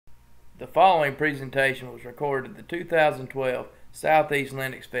The following presentation was recorded at the 2012 SouthEast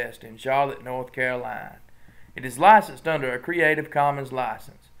LinuxFest in Charlotte, North Carolina. It is licensed under a Creative Commons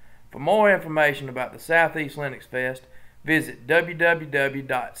license. For more information about the SouthEast LinuxFest, visit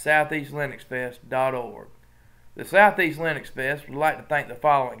www.southeastlinuxfest.org. The SouthEast LinuxFest would like to thank the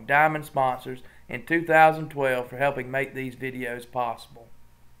following diamond sponsors in 2012 for helping make these videos possible.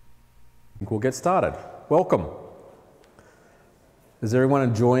 We'll get started. Welcome. Is everyone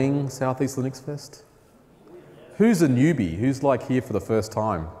enjoying SouthEast LinuxFest? Who's a newbie? Who's like here for the first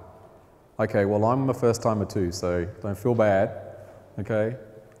time? Okay, well I'm a first timer too, so don't feel bad, okay?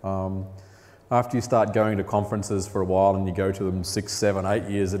 After you start going to conferences for a while and you go to them 6, 7, 8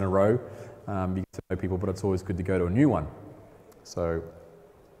 years in a row, you get to know people, but it's always good to go to a new one. So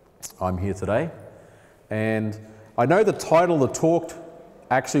I'm here today, and I know the title of the talk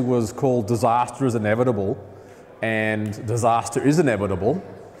actually was called Disaster is Inevitable, and disaster is inevitable.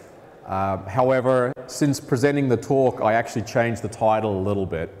 However, since presenting the talk, I actually changed the title a little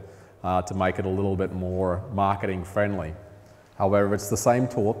bit to make it a little bit more marketing friendly. However, it's the same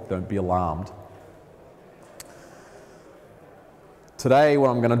talk, don't be alarmed. Today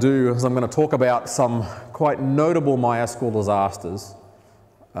what I'm going to do is I'm going to talk about some quite notable MySQL disasters.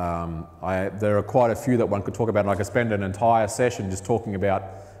 There are quite a few that one could talk about, and I could spend an entire session just talking about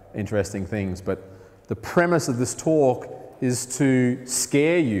interesting things, but the premise of this talk is to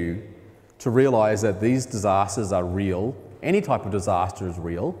scare you to realize that these disasters are real. Any type of disaster is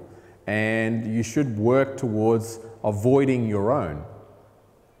real, and you should work towards avoiding your own.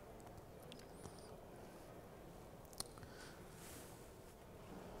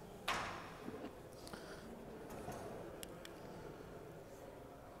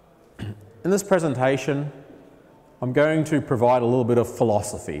 In this presentation, I'm going to provide a little bit of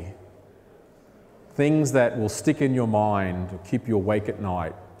philosophy. Things that will stick in your mind, or keep you awake at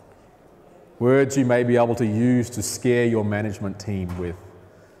night. Words you may be able to use to scare your management team with,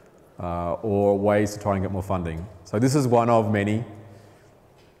 or ways to try and get more funding. So this is one of many.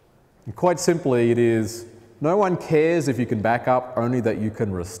 And quite simply, it is, no one cares if you can back up, only that you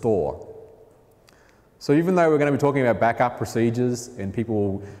can restore. So even though we're going to be talking about backup procedures, and people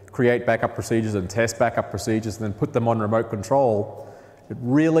will create backup procedures and test backup procedures and then put them on remote control, it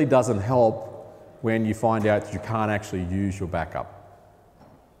really doesn't help when you find out that you can't actually use your backup.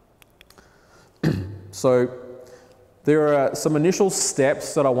 So there are some initial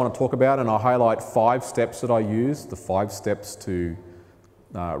steps that I want to talk about, and I'll highlight 5 steps that I use, the 5 steps to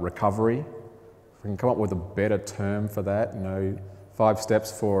recovery. If we can come up with a better term for that, 5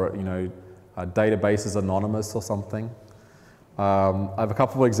 steps for, a database is anonymous or something. I have a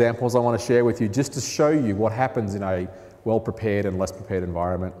couple of examples I want to share with you just to show you what happens in a well-prepared and less prepared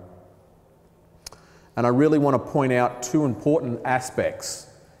environment. And I really want to point out 2 important aspects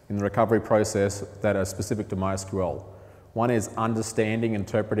in the recovery process that are specific to MySQL. One is understanding,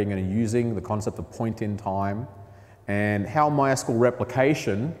 interpreting, and using the concept of point in time, and how MySQL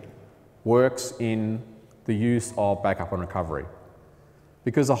replication works in the use of backup and recovery.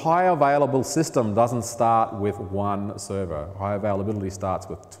 Because a high available system doesn't start with 1 server. High availability starts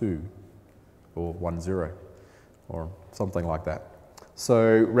with 2, or 1-0, or something like that.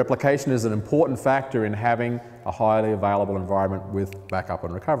 So replication is an important factor in having a highly available environment with backup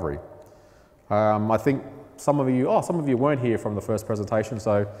and recovery. I think some of you weren't here from the first presentation,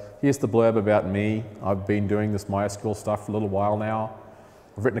 so here's the blurb about me. I've been doing this MySQL stuff for a little while now.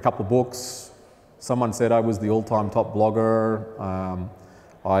 I've written a couple of books. Someone said I was the all-time top blogger.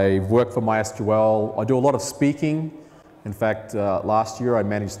 I work for MySQL. I do a lot of speaking. In fact, last year I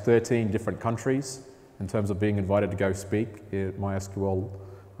managed 13 different countries in terms of being invited to go speak at MySQL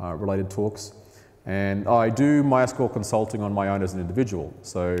related talks. And I do MySQL consulting on my own as an individual.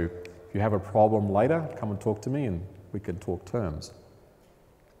 So if you have a problem later, come and talk to me and we can talk terms.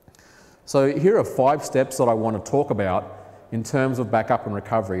 So here are 5 steps that I want to talk about in terms of backup and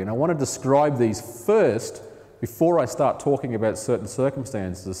recovery. And I want to describe these first before I start talking about certain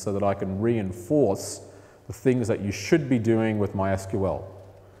circumstances so that I can reinforce the things that you should be doing with MySQL.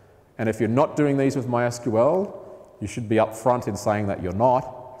 And if you're not doing these with MySQL, you should be upfront in saying that you're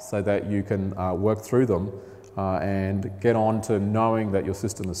not, so that you can work through them and get on to knowing that your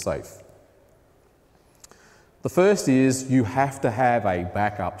system is safe. The first is you have to have a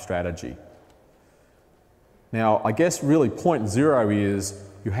backup strategy. Now, I guess really point 0 is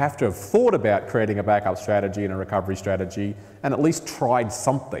you have to have thought about creating a backup strategy and a recovery strategy and at least tried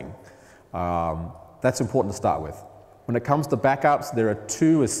something. That's important to start with. When it comes to backups, there are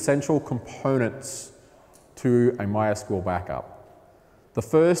 2 essential components to a MySQL backup. The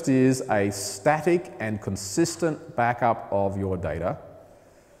first is a static and consistent backup of your data.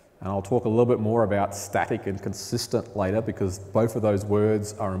 And I'll talk a little bit more about static and consistent later because both of those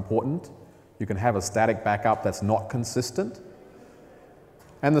words are important. You can have a static backup that's not consistent.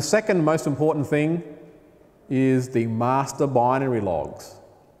 And the second most important thing is the master binary logs.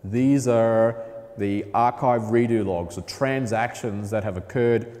 These are the archive redo logs, the transactions that have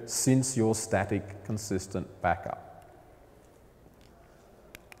occurred since your static consistent backup.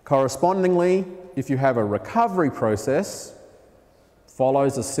 Correspondingly, if you have a recovery process,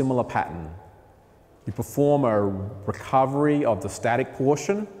 follows a similar pattern. You perform a recovery of the static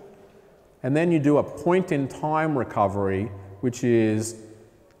portion, and then you do a point-in-time recovery, which is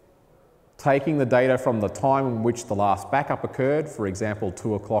taking the data from the time in which the last backup occurred, for example,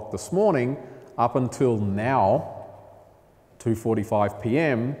 2 o'clock this morning, up until now, 2:45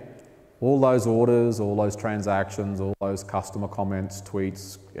 p.m., all those orders, all those transactions, all those customer comments,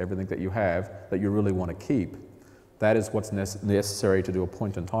 tweets, everything that you have that you really want to keep. That is what's necessary to do a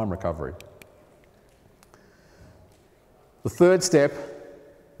point-in-time recovery. The third step,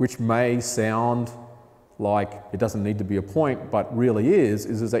 which may sound like it doesn't need to be a point, but really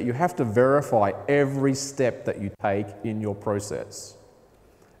is that you have to verify every step that you take in your process.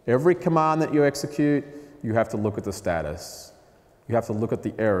 Every command that you execute, you have to look at the status. You have to look at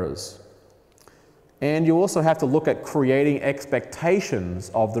the errors. And you also have to look at creating expectations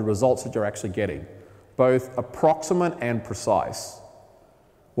of the results that you're actually getting, both approximate and precise.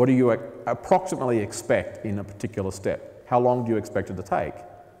 What do you approximately expect in a particular step? How long do you expect it to take,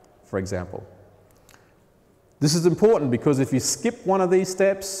 for example? This is important because if you skip one of these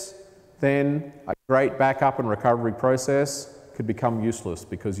steps, then a great backup and recovery process could become useless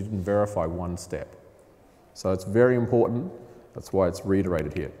because you didn't verify one step. So it's very important. That's why it's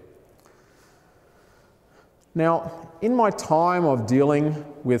reiterated here. Now, in my time of dealing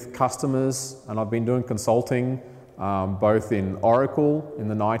with customers, and I've been doing consulting both in Oracle in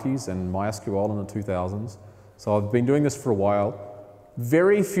the 90s and MySQL in the 2000s, so I've been doing this for a while,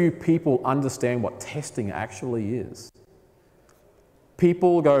 very few people understand what testing actually is.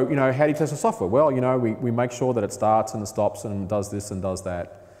 People go, you know, how do you test the software? Well, you know, we make sure that it starts and it stops and does this and does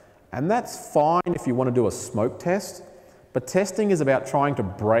that. And that's fine if you want to do a smoke test, but testing is about trying to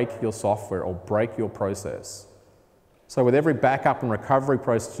break your software or break your process. So with every backup and recovery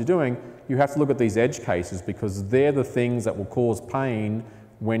process you're doing, you have to look at these edge cases because they're the things that will cause pain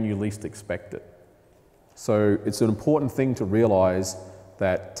when you least expect it. So it's an important thing to realize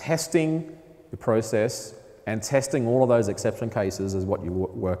that testing the process and testing all of those exception cases is what you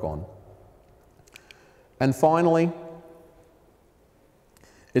work on. And finally,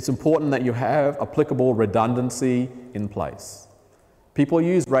 it's important that you have applicable redundancy in place. People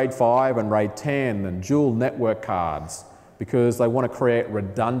use RAID 5 and RAID 10 and dual network cards because they want to create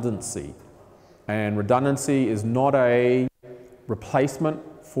redundancy. And redundancy is not a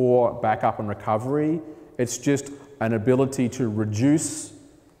replacement for backup and recovery. It's just an ability to reduce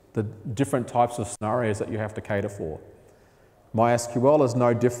the different types of scenarios that you have to cater for. MySQL is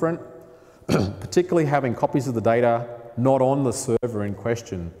no different, particularly having copies of the data not on the server in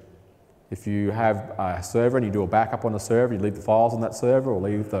question. If you have a server and you do a backup on the server, you leave the files on that server or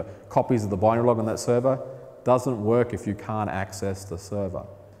leave the copies of the binary log on that server, doesn't work if you can't access the server.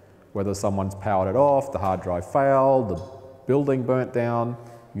 Whether someone's powered it off, the hard drive failed, the building burnt down,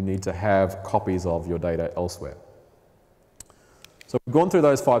 you need to have copies of your data elsewhere. So we've gone through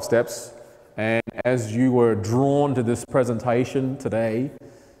those 5 steps, and as you were drawn to this presentation today,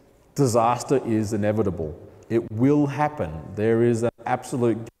 disaster is inevitable. It will happen. There is an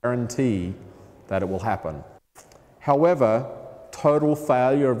absolute guarantee that it will happen. However, total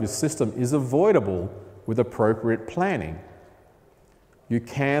failure of your system is avoidable with appropriate planning. You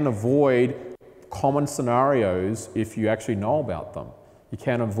can avoid common scenarios if you actually know about them. You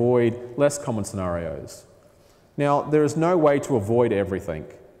can avoid less common scenarios. Now, there is no way to avoid everything.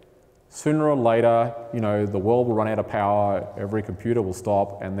 Sooner or later, you know, the world will run out of power, every computer will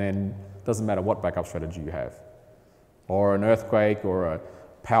stop, and then it doesn't matter what backup strategy you have. Or an earthquake or a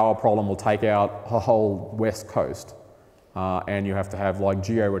power problem will take out a whole west coast, and you have to have like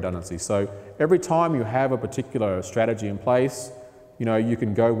geo-redundancy. So every time you have a particular strategy in place, you know, you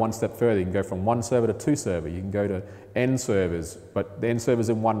can go one step further. You can go from 1 server to 2 server. You can go to N servers, but the N server's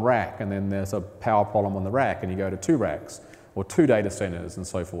in 1 rack, and then there's a power problem on the rack, and you go to 2 racks, or 2 data centers, and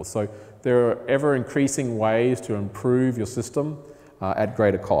so forth. So there are ever increasing ways to improve your system at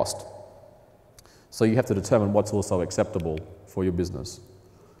greater cost. So you have to determine what's also acceptable for your business.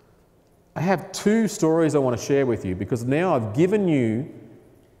 I have 2 stories I want to share with you because now I've given you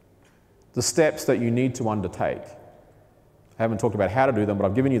the steps that you need to undertake. I haven't talked about how to do them, but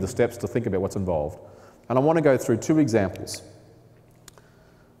I've given you the steps to think about what's involved. And I want to go through 2 examples.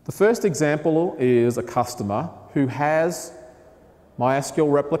 The first example is a customer who has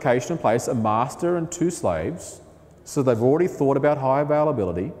MySQL replication in place, a master and 2 slaves. So they've already thought about high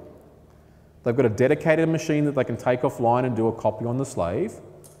availability. They've got a dedicated machine that they can take offline and do a copy on the slave,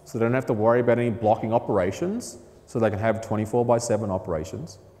 so they don't have to worry about any blocking operations, so they can have 24/7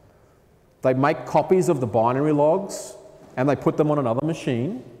 operations. They make copies of the binary logs and they put them on another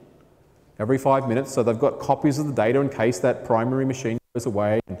machine every 5 minutes, so they've got copies of the data in case that primary machine goes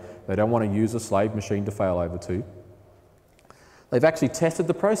away and they don't want to use a slave machine to fail over to. They've actually tested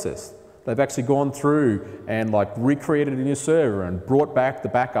the process. They've actually gone through and recreated a new server and brought back the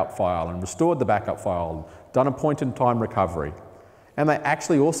backup file and restored the backup file, done a point-in-time recovery. And they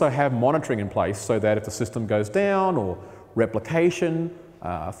actually also have monitoring in place so that if the system goes down or replication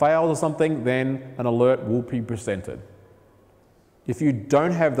fails or something, then an alert will be presented. If you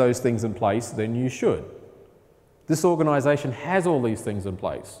don't have those things in place, then you should. This organization has all these things in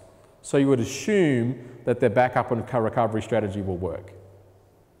place, so you would assume that their backup and recovery strategy will work.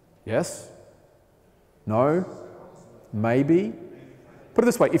 Yes? No? Maybe? Put it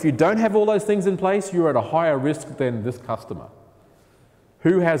this way, if you don't have all those things in place, you're at a higher risk than this customer.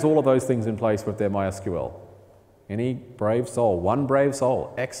 Who has all of those things in place with their MySQL? Any brave soul? One brave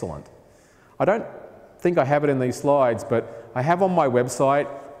soul. Excellent. I don't think I have it in these slides, but I have on my website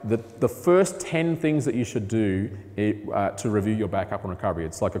the first 10 things that you should do to review your backup and recovery.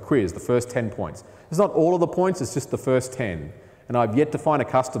 It's like a quiz, the first 10 points. It's not all of the points, it's just the first 10. And I've yet to find a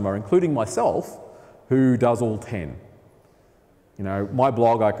customer, including myself, who does all 10. You know, my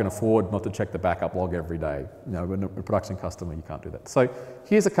blog, I can afford not to check the backup log every day. You know, when a production customer, you can't do that. So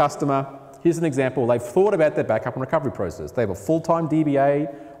here's a customer, here's an example. They've thought about their backup and recovery process. They have a full-time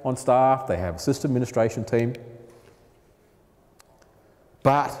DBA on staff, they have a system administration team.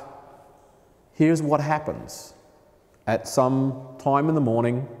 But here's what happens. At some time in the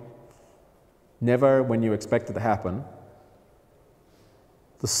morning, never when you expect it to happen,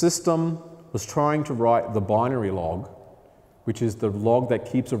 the system was trying to write the binary log, which is the log that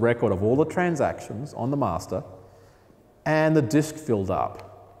keeps a record of all the transactions on the master, and the disk filled up.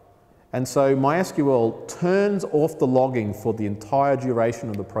 And so MySQL turns off the logging for the entire duration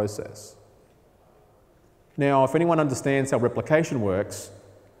of the process. Now, if anyone understands how replication works,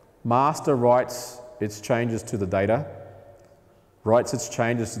 master writes its changes to the data, writes its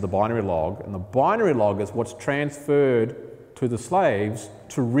changes to the binary log, and the binary log is what's transferred to the slaves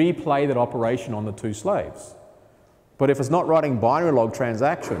to replay that operation on the 2 slaves. But if it's not writing binary log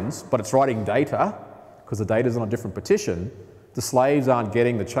transactions, but it's writing data, because the data is on a different partition, the slaves aren't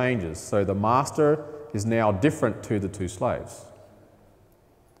getting the changes. So the master is now different to the 2 slaves.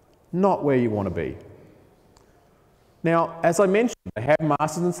 Not where you want to be. Now, as I mentioned, they have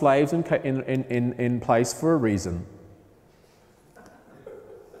masters and slaves in place for a reason.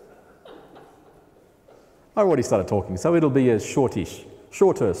 I already started talking, so it'll be a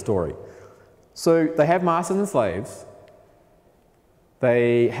shorter story. So they have masters and slaves.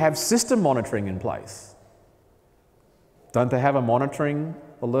 They have system monitoring in place. Don't they have a monitoring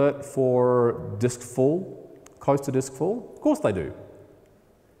alert for disk full, close to disk full? Of course they do.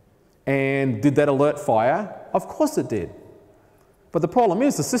 And did that alert fire? Of course it did. But the problem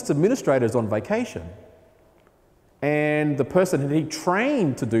is the system administrator is on vacation. And the person that he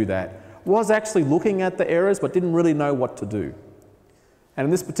trained to do that was actually looking at the errors but didn't really know what to do. And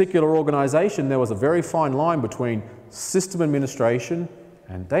in this particular organization, there was a very fine line between system administration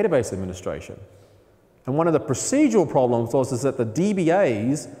and database administration. And one of the procedural problems was that the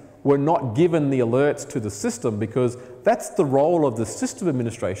DBAs were not given the alerts to the system because that's the role of the system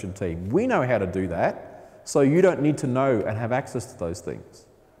administration team. We know how to do that, so you don't need to know and have access to those things.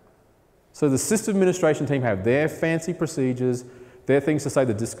 So the system administration team have their fancy procedures, their things to say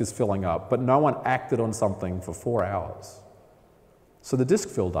the disk is filling up, but no one acted on something for 4 hours. So the disk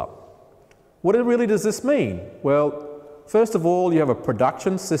filled up. What really does this mean? Well, first of all, you have a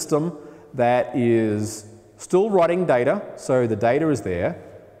production system that is still writing data, so the data is there,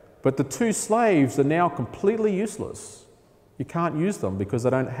 but the 2 slaves are now completely useless. You can't use them because they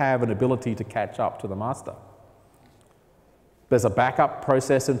don't have an ability to catch up to the master. There's a backup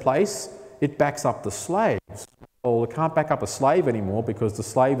process in place. It backs up the slaves. Well, it can't back up a slave anymore because the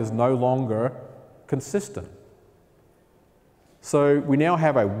slave is no longer consistent. So we now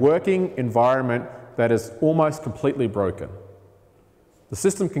have a working environment that is almost completely broken. The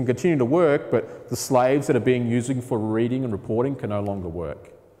system can continue to work, but the slaves that are being used for reading and reporting can no longer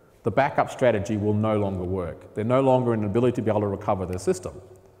work. The backup strategy will no longer work. They're no longer in an ability to be able to recover their system.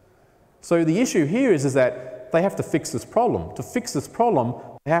 So the issue here is that they have to fix this problem. To fix this problem,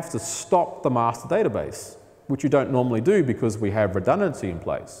 they have to stop the master database. which you don't normally do because we have redundancy in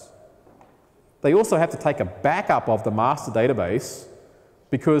place. They also have to take a backup of the master database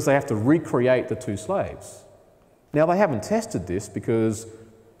because they have to recreate the two slaves. Now, they haven't tested this because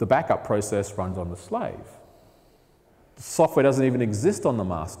the backup process runs on the slave. The software doesn't even exist on the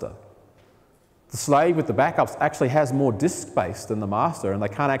master. The slave with the backups actually has more disk space than the master, and they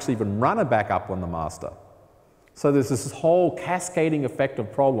can't actually even run a backup on the master. So there's this whole cascading effect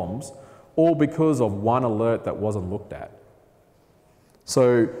of problems, all because of one alert that wasn't looked at.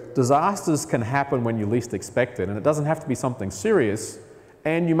 So disasters can happen when you least expect it, and it doesn't have to be something serious,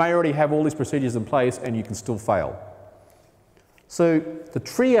 and you may already have all these procedures in place and you can still fail. So the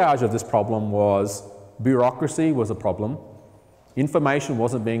triage of this problem was bureaucracy was a problem, information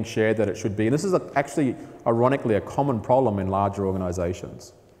wasn't being shared that it should be, and this is actually, ironically, a common problem in larger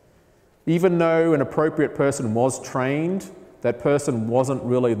organizations. Even though an appropriate person was trained, that person wasn't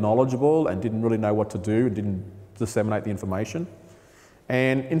really knowledgeable and didn't really know what to do, didn't disseminate the information.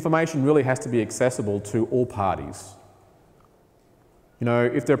 And information really has to be accessible to all parties. You know,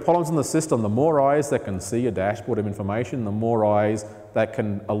 if there are problems in the system, the more eyes that can see a dashboard of information, the more eyes that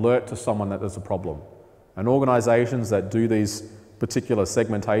can alert to someone that there's a problem. And organizations that do these particular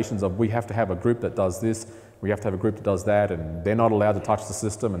segmentations of we have to have a group that does this, we have to have a group that does that, and they're not allowed to touch the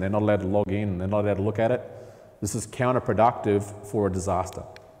system, and they're not allowed to log in, and they're not allowed to look at it, this is counterproductive for a disaster.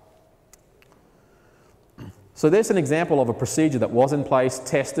 So there's an example of a procedure that was in place,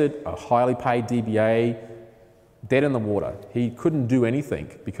 tested, a highly paid DBA, dead in the water. He couldn't do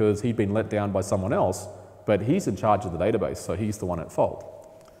anything because he'd been let down by someone else, but he's in charge of the database, so he's the one at fault.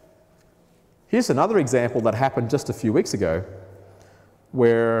 Here's another example that happened just a few weeks ago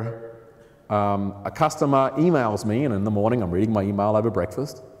where a customer emails me, and in the morning I'm reading my email over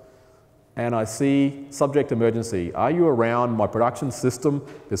breakfast, and I see subject emergency. Are you around? My production system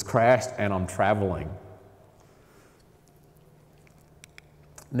is crashed and I'm traveling.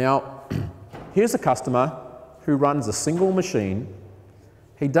 Now, here's a customer who runs a single machine.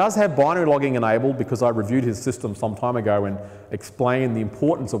 He does have binary logging enabled because I reviewed his system some time ago and explained the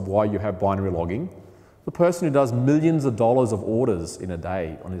importance of why you have binary logging. The person who does millions of dollars of orders in a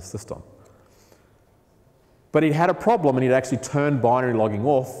day on his system. But he had a problem and he'd actually turned binary logging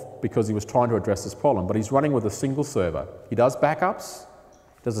off because he was trying to address this problem. But he's running with a single server. He does backups,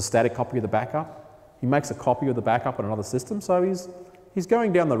 does a static copy of the backup. He makes a copy of the backup on another system, so he's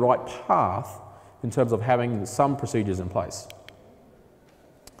going down the right path in terms of having some procedures in place.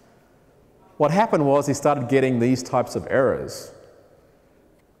 What happened was he started getting these types of errors,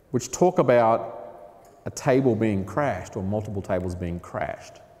 which talk about a table being crashed or multiple tables being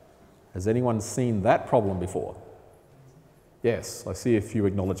crashed. Has anyone seen that problem before? Yes, I see a few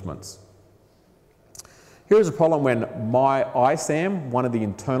acknowledgements. Here's a problem when MyISAM, one of the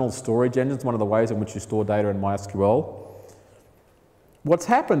internal storage engines, one of the ways in which you store data in MySQL, what's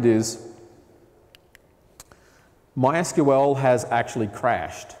happened is MySQL has actually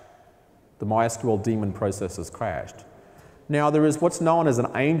crashed. The MySQL daemon process has crashed. Now there is what's known as an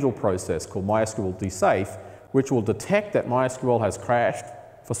angel process called MySQL dsafe, which will detect that MySQL has crashed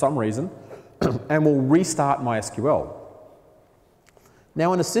for some reason and will restart MySQL.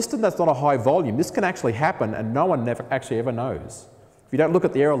 Now in a system that's not a high volume, this can actually happen and no one actually ever knows. If you don't look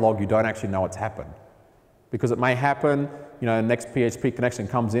at the error log, you don't actually know it's happened. Because it may happen, you know, next PHP connection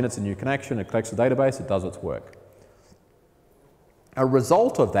comes in, it's a new connection, it connects to the database, it does its work. A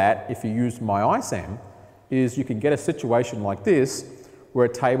result of that, if you use MyISAM, is you can get a situation like this where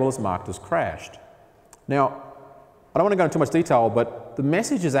a table is marked as crashed. Now, I don't want to go into too much detail, but the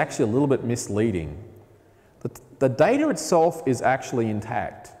message is actually a little bit misleading. The data itself is actually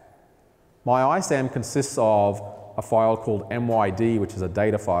intact. MyISAM consists of a file called MYD, which is a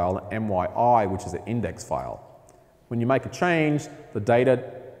data file, and MYI, which is an index file. When you make a change, the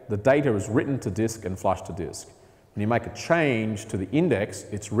data is written to disk and flushed to disk. When you make a change to the index,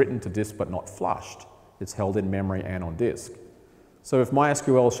 it's written to disk but not flushed. It's held in memory and on disk. So if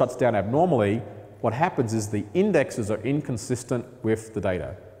MySQL shuts down abnormally, what happens is the indexes are inconsistent with the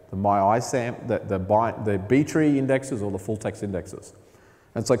data. The MyISAM, the B-tree indexes or the full text indexes.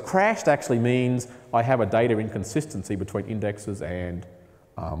 And so crashed actually means I have a data inconsistency between indexes and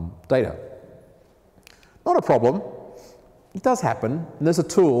data. Not a problem. It does happen. And there's a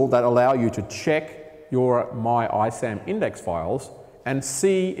tool that allows you to check your MyISAM index files and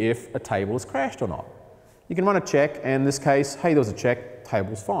see if a table is crashed or not. You can run a check, and in this case, hey, there was a check,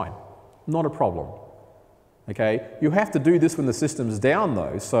 table's fine. Not a problem. Okay? You have to do this when the system's down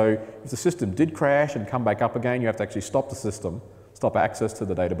though, so if the system did crash and come back up again, you have to actually stop the system, stop access to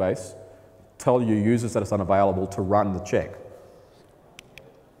the database, tell your users that it's unavailable to run the check.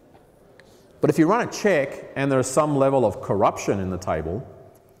 But if you run a check and there's some level of corruption in the table,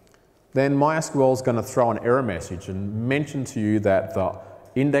 then MySQL is going to throw an error message and mention to you that the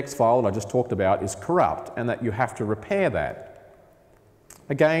index file that I just talked about is corrupt and that you have to repair that.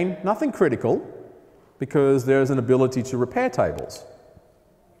 Again, nothing critical because there's an ability to repair tables.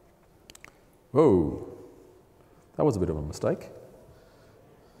 Whoa, that was a bit of a mistake.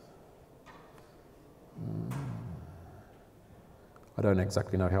 I don't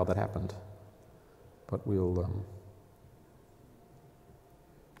exactly know how that happened, but we'll...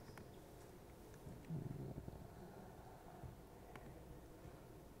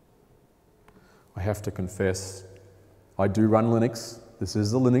 I have to confess, I do run Linux. This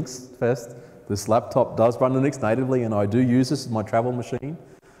is the LinuxFest. This laptop does run Linux natively, and I do use this as my travel machine.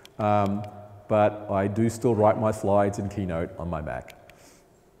 But I do still write my slides in Keynote on my Mac.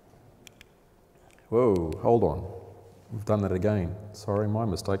 Whoa, hold on. We've done that again. Sorry, my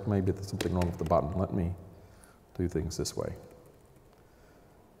mistake. Maybe there's something wrong with the button. Let me do things this way.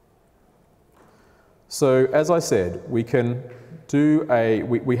 So as I said, we can do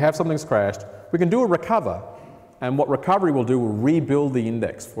we have something's crashed. We can do a recover. And what recovery will do will rebuild the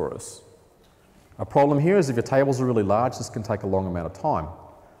index for us. A problem here is if your tables are really large, this can take a long amount of time.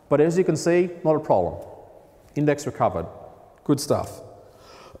 But as you can see, not a problem. Index recovered. Good stuff.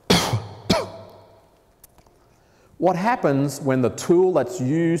 What happens when the tool that's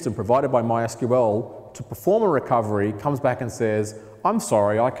used and provided by MySQL to perform a recovery comes back and says, I'm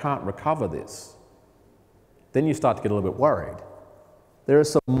sorry, I can't recover this? Then you start to get a little bit worried. There are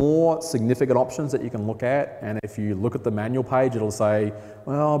some more significant options that you can look at, and if you look at the manual page, it'll say,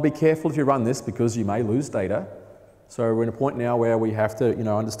 well, be careful if you run this because you may lose data. So we're in a point now where we have to,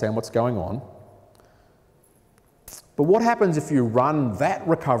 understand what's going on. But what happens if you run that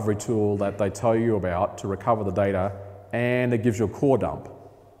recovery tool that they tell you about to recover the data and it gives you a core dump?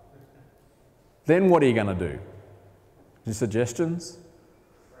 Then what are you going to do? Any suggestions?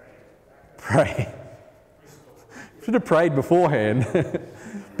 Pray. Should have prayed beforehand.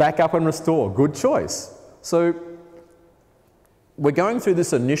 Back up and restore. Good choice. So we're going through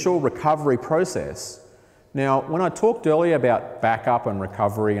this initial recovery process. Now, when I talked earlier about backup and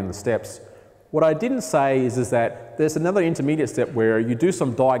recovery and the steps, what I didn't say is that there's another intermediate step where you do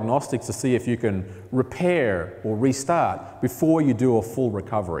some diagnostics to see if you can repair or restart before you do a full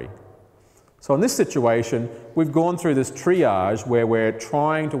recovery. So in this situation, we've gone through this triage where we're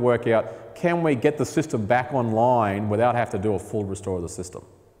trying to work out, can we get the system back online without having to do a full restore of the system?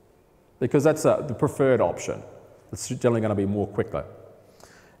 Because that's the preferred option. It's generally going to be more quicker.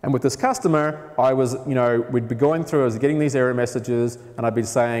 And with this customer, I was, we'd be going through, I was getting these error messages, and I'd be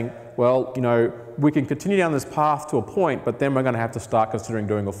saying, well, we can continue down this path to a point, but then we're going to have to start considering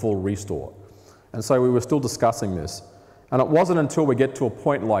doing a full restore. And so we were still discussing this. And it wasn't until we get to a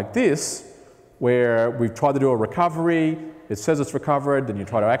point like this, where we've tried to do a recovery, it says it's recovered, then you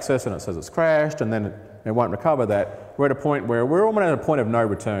try to access and it says it's crashed, and then it won't recover that. We're at a point where we're almost at a point of no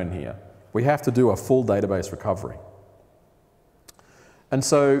return here. We have to do a full database recovery. And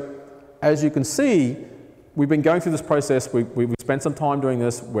so, as you can see, we've been going through this process. We've spent some time doing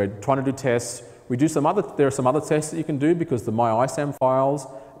this. We're trying to do tests. There are some other tests that you can do because the MyISAM files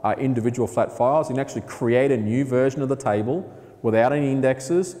are individual flat files. You can actually create a new version of the table without any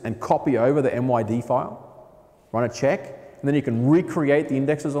indexes and copy over the MYD file, run a check, and then you can recreate the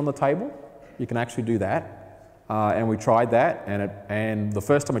indexes on the table. You can actually do that. And we tried that, and the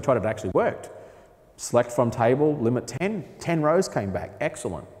first time we tried it, it actually worked. Select from table, limit 10 rows came back,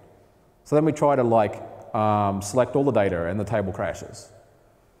 excellent. So then we try to select all the data and the table crashes.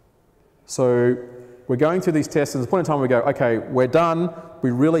 So we're going through these tests, and at the point in time we go, okay, we're done.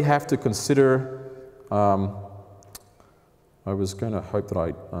 We really have to consider, I was going to hope that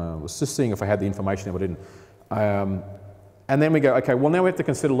I was just seeing if I had the information, but I didn't. And then we go, okay, well now we have to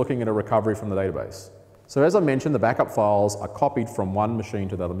consider looking at a recovery from the database. So as I mentioned, the backup files are copied from one machine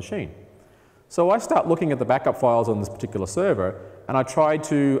to the other machine. So I start looking at the backup files on this particular server, and I try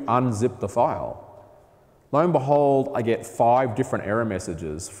to unzip the file. Lo and behold, I get 5 different error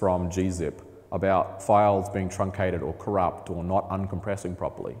messages from gzip about files being truncated or corrupt or not uncompressing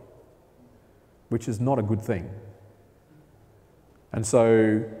properly, which is not a good thing. And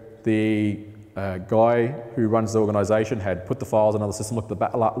so the guy who runs the organization had put the files in another system, looked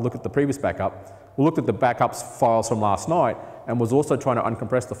at the previous backup, looked at the backups files from last night, and was also trying to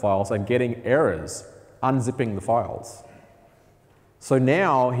uncompress the files and getting errors, unzipping the files. So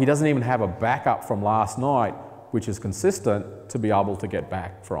now he doesn't even have a backup from last night, which is consistent to be able to get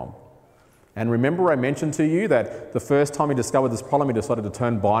back from. And remember I mentioned to you that the first time he discovered this problem, he decided to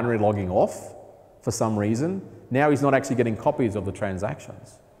turn binary logging off for some reason. Now he's not actually getting copies of the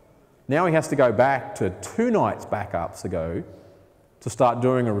transactions. Now he has to go back to 2 nights backups ago to start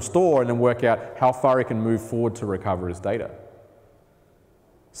doing a restore and then work out how far he can move forward to recover his data.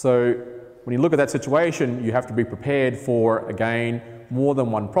 So when you look at that situation, you have to be prepared for, again, more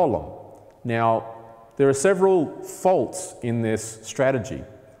than one problem. Now, there are several faults in this strategy.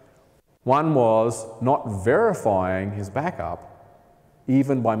 One was not verifying his backup,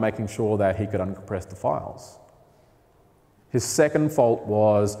 even by making sure that he could uncompress the files. His second fault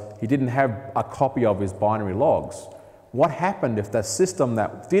was he didn't have a copy of his binary logs. What happened if the system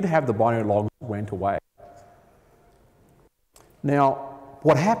that did have the binary logs went away? Now,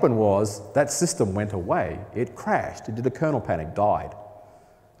 what happened was that system went away. It crashed. It did a kernel panic, died.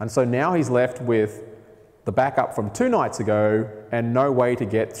 And so now he's left with the backup from 2 nights ago and no way to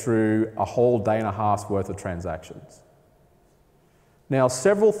get through a whole day and a half's worth of transactions. Now,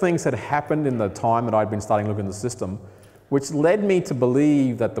 several things had happened in the time that I'd been starting to look in the system, which led me to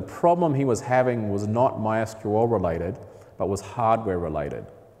believe that the problem he was having was not MySQL related, but was hardware related.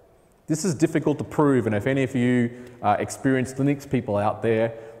 This is difficult to prove, and if any of you experienced Linux people out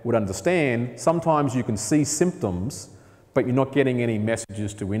there would understand, sometimes you can see symptoms, but you're not getting any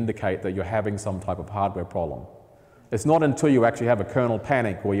messages to indicate that you're having some type of hardware problem. It's not until you actually have a kernel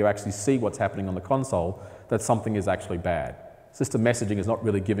panic or you actually see what's happening on the console that something is actually bad. System messaging is not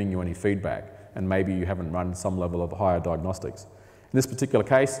really giving you any feedback, and maybe you haven't run some level of higher diagnostics. In this particular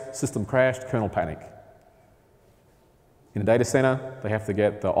case, system crashed, kernel panic. In a data center, they have to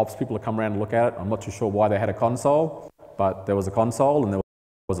get the ops people to come around and look at it. I'm not too sure why they had a console, but there was a console and there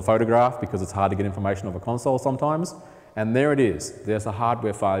was a photograph because it's hard to get information off a console sometimes. And there it is. There's a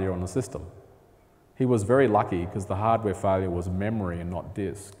hardware failure on the system. He was very lucky because the hardware failure was memory and not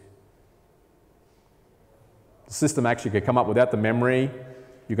disk. The system actually could come up without the memory.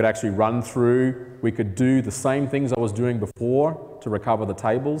 You could actually run through. We could do the same things I was doing before to recover the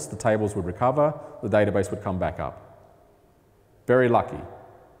tables. The tables would recover. The database would come back up. Very lucky.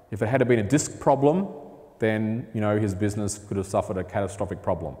 If it had been a disk problem, then his business could have suffered a catastrophic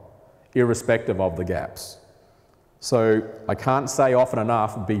problem, irrespective of the gaps. So I can't say often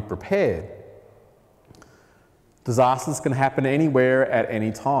enough, be prepared. Disasters can happen anywhere at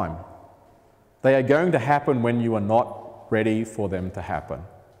any time. They are going to happen when you are not ready for them to happen.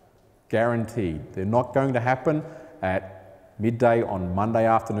 Guaranteed. They're not going to happen at midday on Monday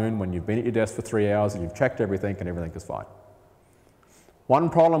afternoon when you've been at your desk for 3 hours and you've checked everything and everything is fine.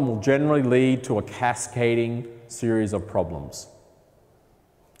 One problem will generally lead to a cascading series of problems.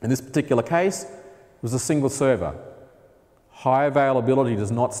 In this particular case, it was a single server. High availability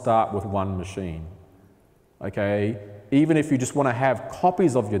does not start with one machine. Okay? Even if you just want to have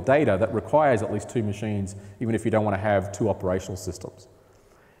copies of your data, that requires at least 2 machines, even if you don't want to have 2 operational systems.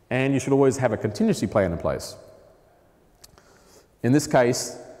 And you should always have a contingency plan in place. In this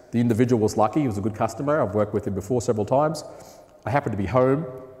case, the individual was lucky. He was a good customer. I've worked with him before several times. I happened to be home,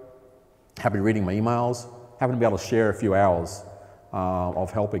 happened to be reading my emails, happened to be able to share a few hours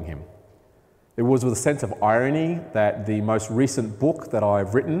of helping him. It was with a sense of irony that the most recent book that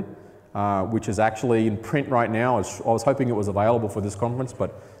I've written, which is actually in print right now, I was hoping it was available for this conference,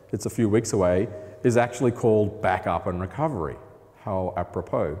 but it's a few weeks away, is actually called Backup and Recovery. How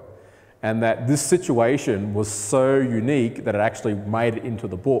apropos. And that this situation was so unique that it actually made it into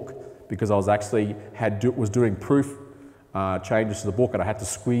the book because I was actually was doing proof changes to the book and I had to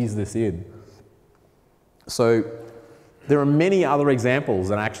squeeze this in. So there are many other examples,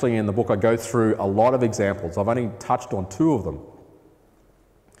 and actually in the book I go through a lot of examples. I've only touched on 2 of them.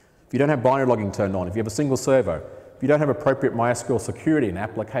 If you don't have binary logging turned on, if you have a single server, if you don't have appropriate MySQL security, an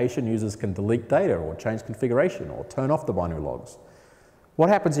application users can delete data or change configuration or turn off the binary logs. What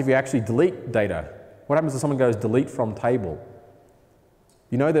happens if you actually delete data? What happens if someone goes delete from table?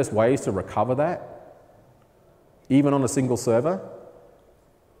 There's ways to recover that, even on a single server.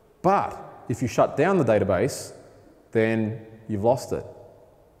 But if you shut down the database, then you've lost it.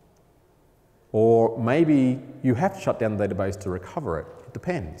 Or maybe you have to shut down the database to recover it. It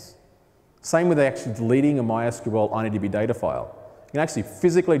depends. Same with actually deleting a MySQL INDB data file. You can actually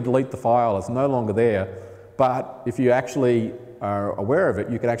physically delete the file, it's no longer there, but if you actually are aware of it,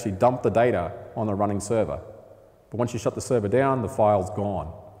 you can actually dump the data on the running server. But once you shut the server down, the file's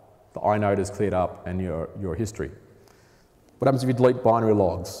gone. The inode is cleared up and your history. What happens if you delete binary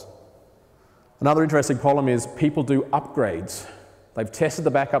logs? Another interesting problem is people do upgrades. They've tested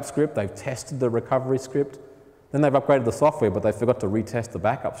the backup script, they've tested the recovery script, then they've upgraded the software, but they forgot to retest the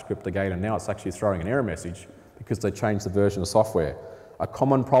backup script again, and now it's actually throwing an error message because they changed the version of software. A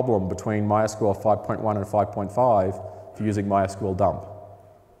common problem between MySQL 5.1 and 5.5 for using MySQL dump.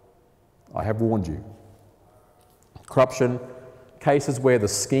 I have warned you. Corruption, cases where the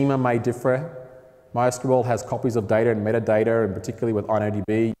schema may differ. MySQL has copies of data and metadata, and particularly with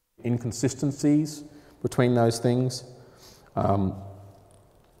InnoDB, inconsistencies between those things.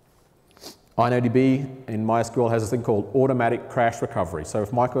 InnoDB in MySQL has this thing called automatic crash recovery. So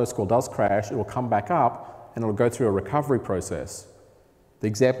if MySQL does crash, it will come back up and it will go through a recovery process. The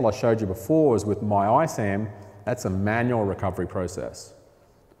example I showed you before is with MyISAM, that's a manual recovery process.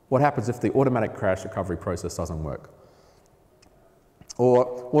 What happens if the automatic crash recovery process doesn't work? Or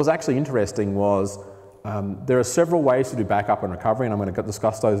what was actually interesting was there are several ways to do backup and recovery, and I'm going to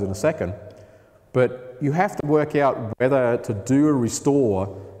discuss those in a second. But you have to work out whether to do a restore,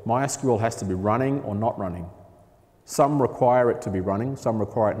 MySQL has to be running or not running. Some require it to be running, some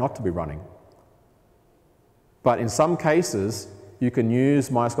require it not to be running. But in some cases, you can use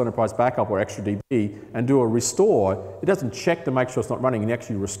MySQL Enterprise Backup or ExtraDB and do a restore. It doesn't check to make sure it's not running, and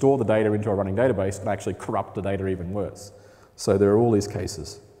actually restore the data into a running database and actually corrupt the data even worse. So there are all these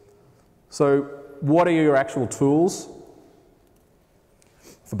cases. So what are your actual tools?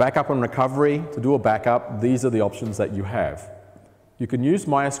 For backup and recovery, to do a backup, these are the options that you have. You can use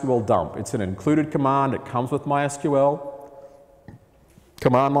MySQL dump. It's an included command. It comes with MySQL.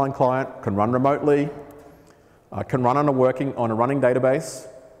 Command line client, can run remotely, can run on a running database,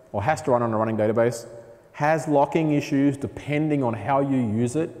 or has to run on a running database, has locking issues depending on how you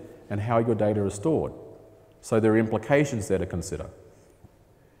use it and how your data is stored. So there are implications there to consider.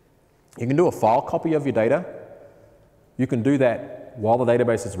 You can do a file copy of your data. You can do that while the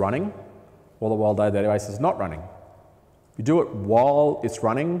database is running, or while the database is not running. If you do it while it's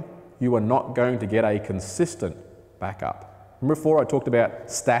running, you are not going to get a consistent backup. Remember before I talked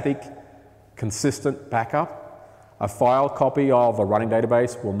about static, consistent backup? A file copy of a running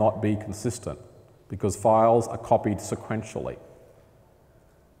database will not be consistent because files are copied sequentially.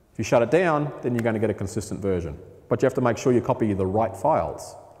 If you shut it down, then you're going to get a consistent version. But you have to make sure you copy the right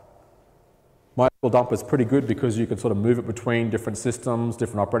files. MySQL dump is pretty good because you can sort of move it between different systems,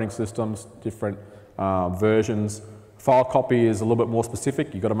 different operating systems, different versions. File copy is a little bit more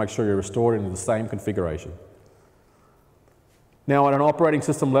specific. You've got to make sure you restore it into the same configuration. Now, at an operating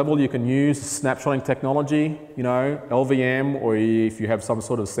system level, you can use snapshotting technology, you know, LVM, or if you have some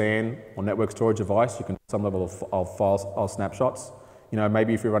sort of SAN or network storage device, you can do some level of files or snapshots. You know,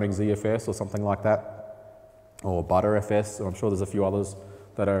 maybe if you're running ZFS or something like that, or ButterFS, or I'm sure there's a few others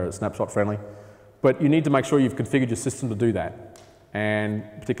that are snapshot friendly. But you need to make sure you've configured your system to do that. And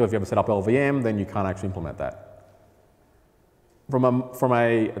particularly if you haven't set up LVM, then you can't actually implement that. From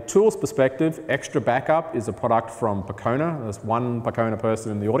a tools perspective, Extra Backup is a product from Pacona. There's one Pacona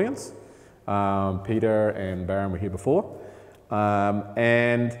person in the audience. Peter and Baron were here before.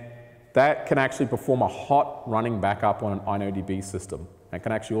 And that can actually perform a hot running backup on an InnoDB system. It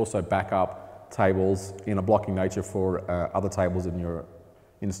can actually also back up tables in a blocking nature for other tables in your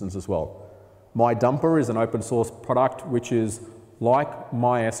instance as well. MyDumper is an open source product which is like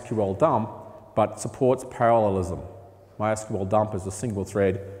MySQL dump, but supports parallelism. MySQL dump is a single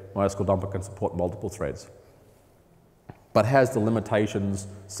thread. MySQL dumper can support multiple threads, but has the limitations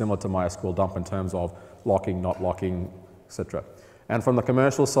similar to MySQL dump in terms of locking, not locking, etc. And from the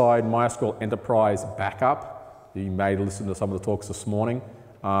commercial side, MySQL Enterprise Backup, you may listen to some of the talks this morning,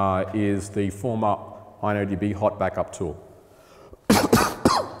 is the former InnoDB hot backup tool.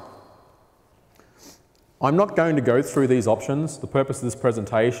 I'm not going to go through these options. The purpose of this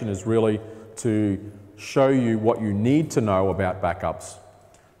presentation is really to show you what you need to know about backups.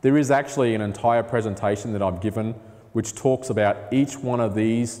 There is actually an entire presentation that I've given which talks about each one of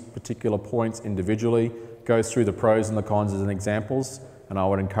these particular points individually, goes through the pros and the cons as examples, and I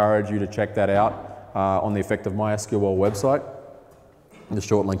would encourage you to check that out on the Effective MySQL website. The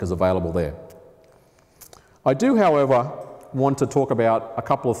short link is available there. I do, however, want to talk about a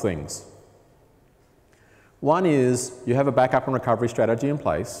couple of things. One is you have a backup and recovery strategy in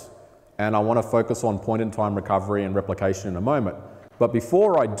place, and I want to focus on point-in-time recovery and replication in a moment. But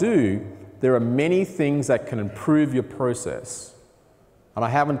before I do, there are many things that can improve your process. And I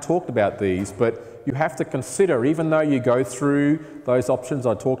haven't talked about these, but you have to consider, even though you go through those options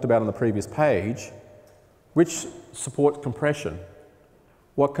I talked about on the previous page, which supports compression,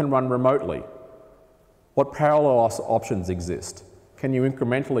 what can run remotely, what parallel options exist, can you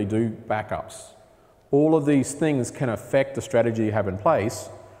incrementally do backups? All of these things can affect the strategy you have in place,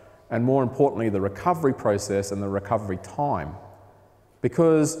 and more importantly, the recovery process and the recovery time.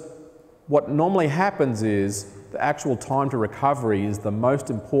 Because what normally happens is the actual time to recovery is the most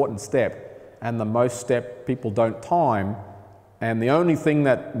important step, and the most step people don't time, and the only thing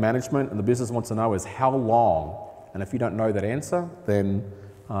that management and the business wants to know is how long, and if you don't know that answer, then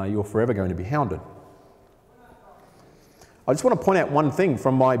you're forever going to be hounded. I just want to point out one thing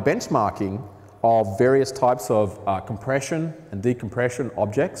from my benchmarking of various types of compression and decompression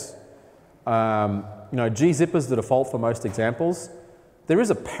objects. Gzip is the default for most examples. There is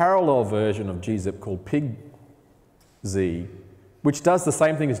a parallel version of gzip called pigz, which does the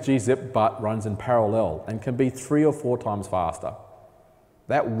same thing as gzip but runs in parallel and can be 3 or 4 times faster.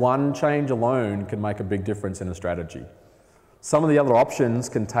 That one change alone can make a big difference in a strategy. Some of the other options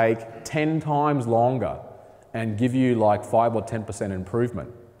can take 10 times longer and give you like 5 or 10%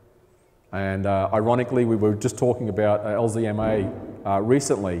 improvement. And ironically, we were just talking about LZMA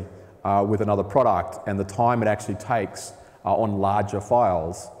recently with another product and the time it actually takes on larger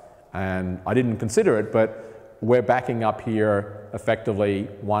files. And I didn't consider it, but we're backing up here effectively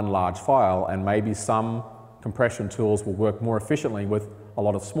one large file, and maybe some compression tools will work more efficiently with a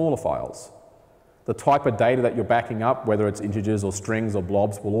lot of smaller files. The type of data that you're backing up, whether it's integers or strings or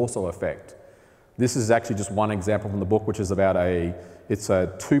blobs, will also affect. This is actually just one example from the book, which is about it's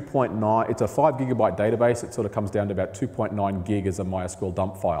a 2.9, it's a 5 gigabyte database. It sort of comes down to about 2.9 gig as a MySQL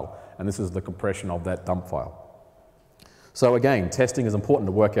dump file. And this is the compression of that dump file. So again, testing is important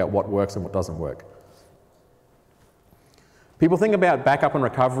to work out what works and what doesn't work. People think about backup and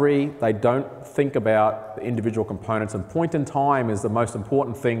recovery. They don't think about the individual components, and point in time is the most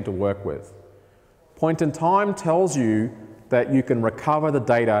important thing to work with. Point in time tells you that you can recover the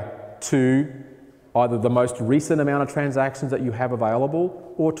data to either the most recent amount of transactions that you have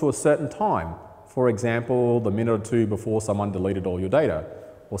available or to a certain time. For example, the minute or two before someone deleted all your data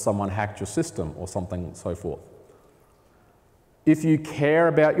or someone hacked your system or something and so forth. If you care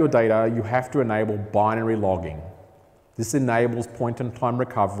about your data, you have to enable binary logging. This enables point-in-time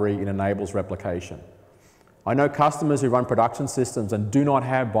recovery, it enables replication. I know customers who run production systems and do not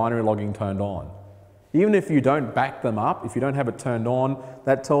have binary logging turned on. Even if you don't back them up, if you don't have it turned on,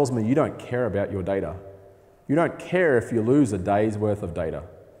 that tells me you don't care about your data. You don't care if you lose a day's worth of data.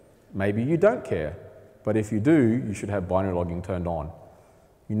 Maybe you don't care, but if you do, you should have binary logging turned on.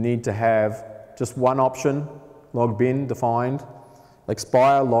 You need to have just one option, log bin defined.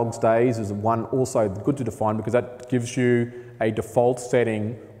 Expire logs days is one also good to define because that gives you a default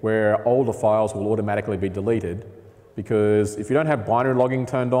setting where older files will automatically be deleted. Because if you don't have binary logging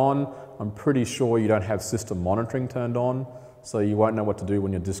turned on, I'm pretty sure you don't have system monitoring turned on, so you won't know what to do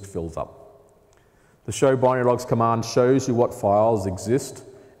when your disk fills up. The show binary logs command shows you what files exist,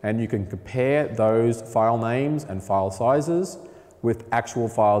 and you can compare those file names and file sizes with actual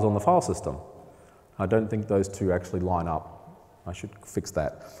files on the file system. I don't think those two actually line up. I should fix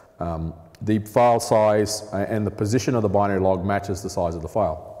that. The file size and the position of the binary log matches the size of the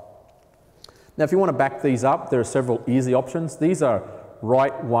file. Now, if you want to back these up, there are several easy options. These are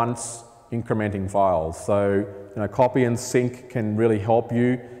write once incrementing files. So, copy and sync can really help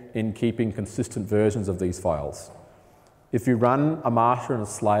you in keeping consistent versions of these files. If you run a master and a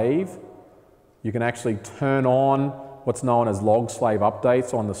slave, you can actually turn on what's known as log slave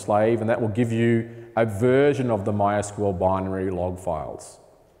updates on the slave, and that will give you a version of the MySQL binary log files.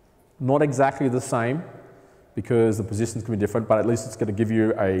 Not exactly the same, because the positions can be different, but at least it's going to give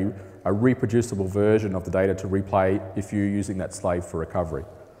you a reproducible version of the data to replay if you're using that slave for recovery.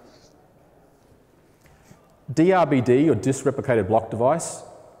 DRBD, or disk replicated block device,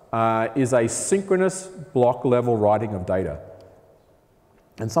 is a synchronous block level writing of data.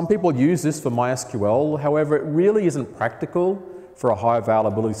 And some people use this for MySQL, however, it really isn't practical for a high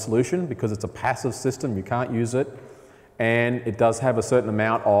availability solution because it's a passive system, you can't use it, and it does have a certain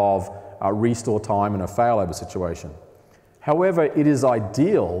amount of restore time in a failover situation. However, it is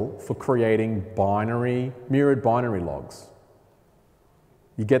ideal for creating mirrored binary logs.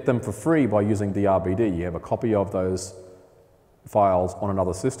 You get them for free by using DRBD. You have a copy of those files on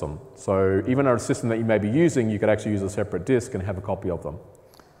another system. So even on a system that you may be using, you could actually use a separate disk and have a copy of them.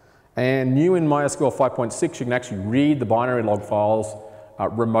 And new in MySQL 5.6, you can actually read the binary log files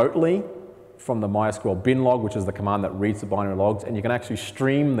remotely from the MySQL bin log, which is the command that reads the binary logs, and you can actually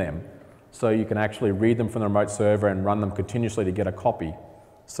stream them. So you can actually read them from the remote server and run them continuously to get a copy.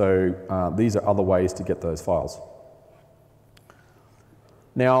 So these are other ways to get those files.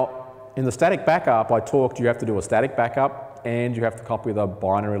 Now, in the static backup, I talked you have to do a static backup and you have to copy the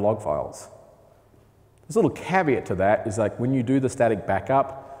binary log files. There's a little caveat to that is like when you do the static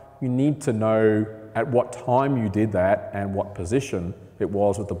backup, you need to know at what time you did that and what position it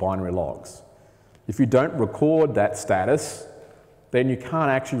was with the binary logs. If you don't record that status, then you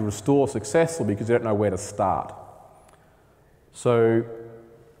can't actually restore successfully because you don't know where to start. So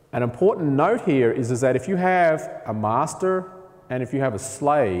an important note here is that if you have a master and if you have a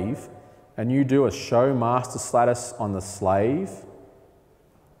slave and you do a show master status on the slave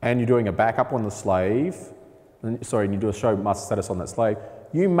and you're doing a backup on the slave, and you do a show master status on that slave,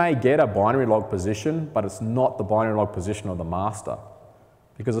 you may get a binary log position, but it's not the binary log position of the master,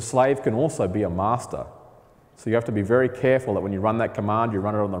 because a slave can also be a master. So you have to be very careful that when you run that command, you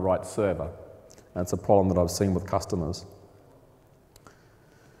run it on the right server. That's a problem that I've seen with customers.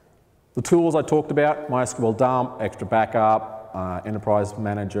 The tools I talked about, MySQL dump, extra backup, enterprise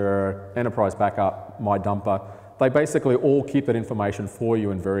manager, enterprise backup, MyDumper, they basically all keep that information for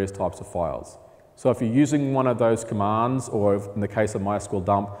you in various types of files. So if you're using one of those commands, or if, in the case of MySQL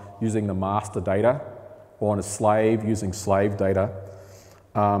dump, using the master data, or on a slave using slave data,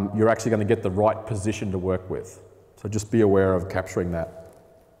 you're actually going to get the right position to work with. So just be aware of capturing that.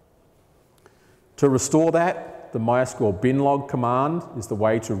 To restore that, the MySQL binlog command is the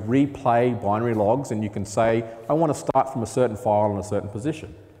way to replay binary logs, and you can say, I want to start from a certain file in a certain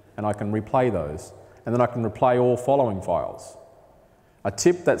position, and I can replay those, and then I can replay all following files. A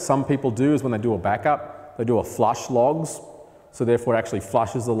tip that some people do is when they do a backup, they do a flush logs, so therefore it actually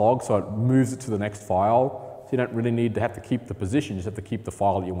flushes the log, so it moves it to the next file. So you don't really need to have to keep the position, you just have to keep the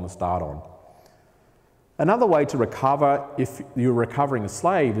file that you want to start on. Another way to recover if you're recovering a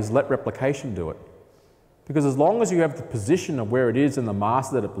slave is let replication do it. Because as long as you have the position of where it is in the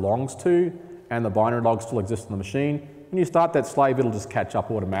master that it belongs to, and the binary log still exists in the machine, when you start that slave, it'll just catch up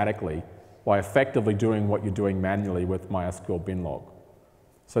automatically by effectively doing what you're doing manually with MySQL binlog.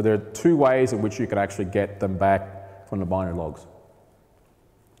 So there are two ways in which you can actually get them back from the binary logs.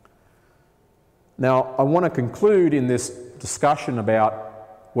 Now, I want to conclude in this discussion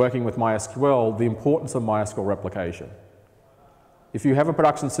about working with MySQL, the importance of MySQL replication. If you have a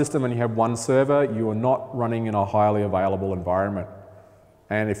production system and you have one server, you are not running in a highly available environment.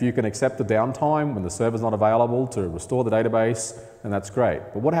 And if you can accept the downtime when the server's not available to restore the database, then that's great.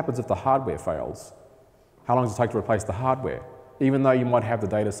 But what happens if the hardware fails? How long does it take to replace the hardware, even though you might have the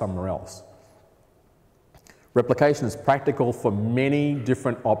data somewhere else? Replication is practical for many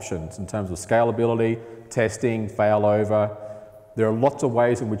different options in terms of scalability, testing, failover. There are lots of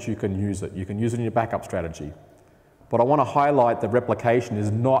ways in which you can use it. You can use it in your backup strategy. But I want to highlight that replication is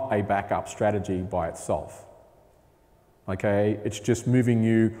not a backup strategy by itself. Okay? It's just moving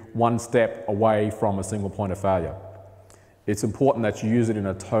you one step away from a single point of failure. It's important that you use it in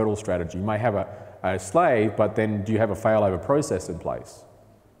a total strategy. You may have a slave, but then do you have a failover process in place?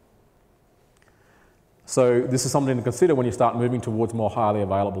 So this is something to consider when you start moving towards more highly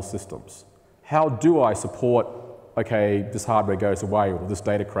available systems. How do I support, okay, this hardware goes away or this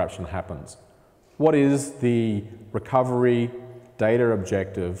data corruption happens? What is the recovery data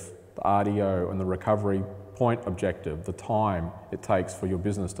objective, the RDO, and the recovery point objective, the time it takes for your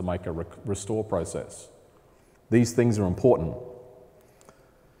business to make a restore process? These things are important.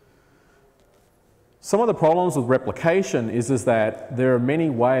 Some of the problems with replication is that there are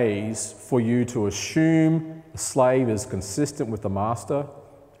many ways for you to assume the slave is consistent with the master,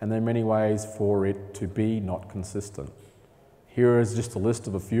 and there are many ways for it to be not consistent. Here is just a list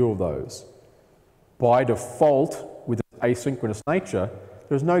of a few of those. By default, with asynchronous nature,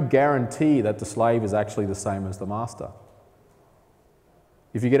 there's no guarantee that the slave is actually the same as the master.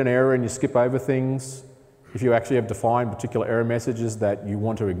 If you get an error and you skip over things, if you actually have defined particular error messages that you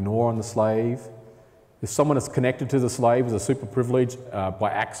want to ignore on the slave, if someone is connected to the slave as a super privilege by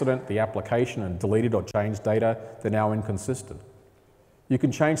accident, the application, and deleted or changed data, they're now inconsistent. You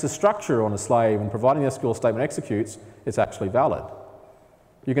can change the structure on a slave, and providing the SQL statement executes, it's actually valid.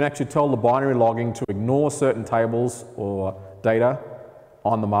 You can actually tell the binary logging to ignore certain tables or data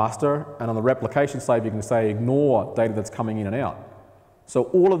on the master, and on the replication slave you can say ignore data that's coming in and out. So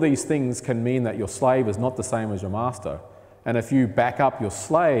all of these things can mean that your slave is not the same as your master. And if you back up your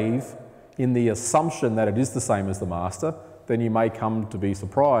slave in the assumption that it is the same as the master, then you may come to be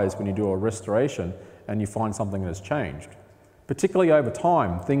surprised when you do a restoration and you find something that has changed. Particularly over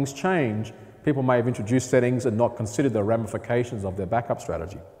time, things change. People may have introduced settings and not considered the ramifications of their backup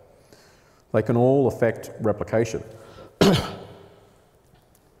strategy. They can all affect replication.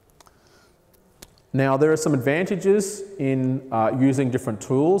 Now, there are some advantages in using different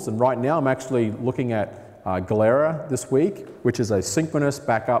tools, and right now I'm actually looking at Galera this week, which is a synchronous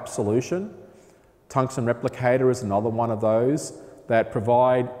backup solution. Tungsten Replicator is another one of those that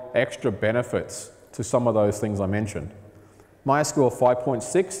provide extra benefits to some of those things I mentioned. MySQL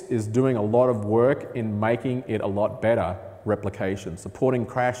 5.6 is doing a lot of work in making it a lot better replication, supporting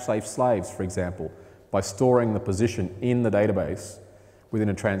crash-safe slaves, for example, by storing the position in the database within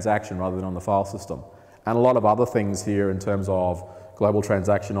a transaction rather than on the file system. And a lot of other things here in terms of global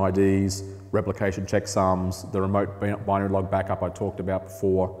transaction IDs, replication checksums, the remote binary log backup I talked about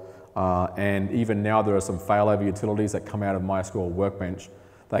before, and even now there are some failover utilities that come out of MySQL Workbench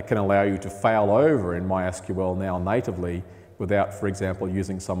that can allow you to fail over in MySQL now natively without, for example,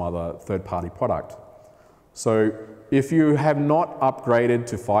 using some other third-party product. So if you have not upgraded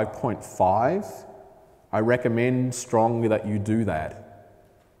to 5.5, I recommend strongly that you do that.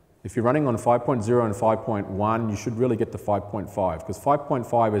 If you're running on 5.0 and 5.1, you should really get to 5.5, because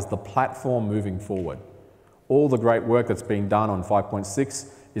 5.5 is the platform moving forward. All the great work that's being done on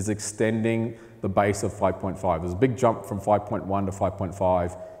 5.6 is extending the base of 5.5. There's a big jump from 5.1 to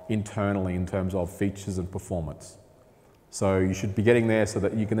 5.5 internally in terms of features and performance. So you should be getting there so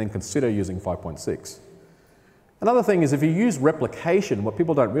that you can then consider using 5.6. Another thing is if you use replication, what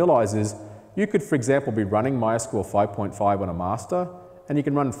people don't realize is you could, for example, be running MySQL 5.5 on a master, and you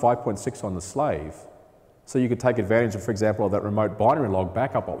can run 5.6 on the slave. So you could take advantage of, for example, of that remote binary log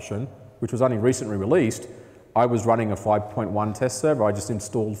backup option, which was only recently released. I was running a 5.1 test server. I just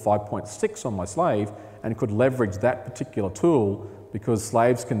installed 5.6 on my slave and could leverage that particular tool because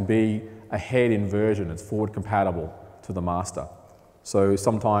slaves can be ahead in version. It's forward compatible to the master. So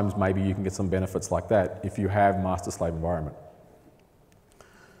sometimes maybe you can get some benefits like that if you have master-slave environment.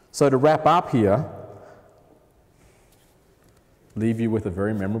 So to wrap up here, leave you with a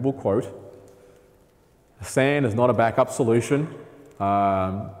very memorable quote. SAN is not a backup solution.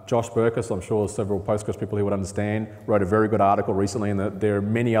 Josh Burkus, I'm sure several Postgres people who would understand, wrote a very good article recently, and there are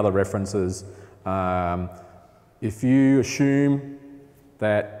many other references. If you assume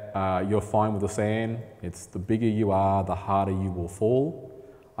that you're fine with the SAN, it's the bigger you are, the harder you will fall.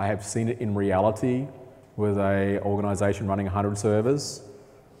 I have seen it in reality with an organization running 100 servers.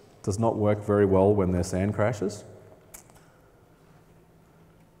 It does not work very well when their SAN crashes.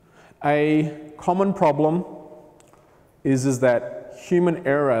 A common problem is that human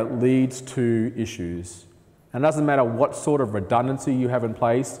error leads to issues. And it doesn't matter what sort of redundancy you have in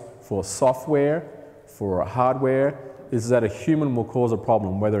place for software, for hardware, is that a human will cause a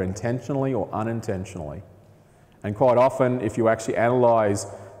problem, whether intentionally or unintentionally. And quite often, if you actually analyze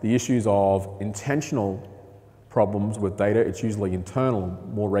the issues of intentional problems with data, it's usually internal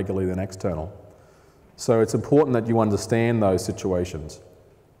more regularly than external. So it's important that you understand those situations.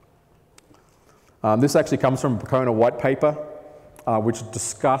 This actually comes from a Pacona white paper, which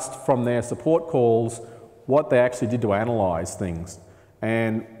discussed from their support calls what they actually did to analyze things.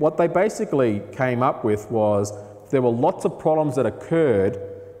 And what they basically came up with was there were lots of problems that occurred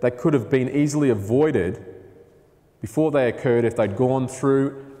that could have been easily avoided before they occurred if they'd gone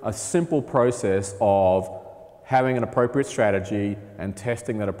through a simple process of having an appropriate strategy and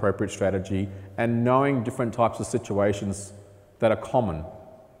testing that appropriate strategy and knowing different types of situations that are common.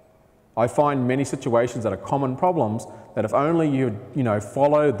 I find many situations that are common problems that if only you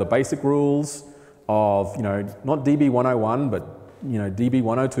followed the basic rules of not DB 101 but DB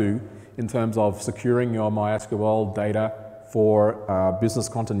 102 in terms of securing your MySQL data for business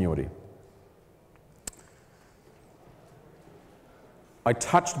continuity. I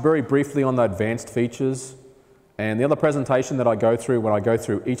touched very briefly on the advanced features, and the other presentation that I go through when I go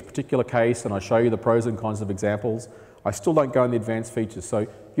through each particular case and I show you the pros and cons of examples, I still don't go in the advanced features. So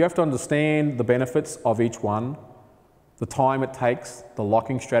you have to understand the benefits of each one, the time it takes, the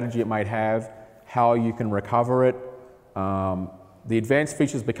locking strategy it might have, how you can recover it. The advanced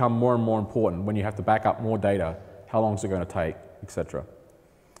features become more and more important when you have to back up more data, how long is it going to take, etc.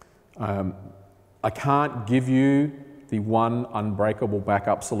 I can't give you the one unbreakable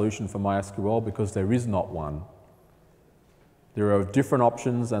backup solution for MySQL because there is not one. There are different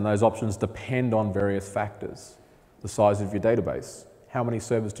options, and those options depend on various factors. The size of your database, how many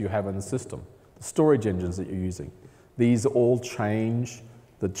servers do you have in the system, the storage engines that you're using. These all change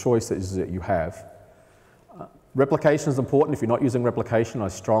the choices that you have. Replication is important. If you're not using replication, I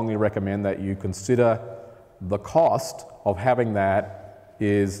strongly recommend that you consider the cost of having that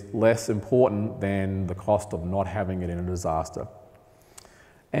is less important than the cost of not having it in a disaster.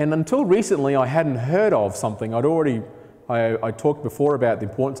 And until recently, I hadn't heard of something. I talked before about the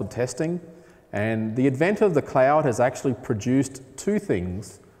importance of testing, and the advent of the cloud has actually produced two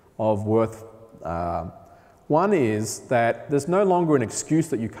things of worth. One is that there's no longer an excuse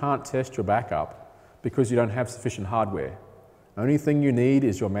that you can't test your backup because you don't have sufficient hardware. The only thing you need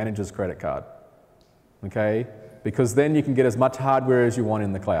is your manager's credit card, okay? Because then you can get as much hardware as you want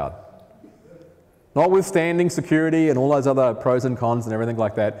in the cloud. Notwithstanding security and all those other pros and cons and everything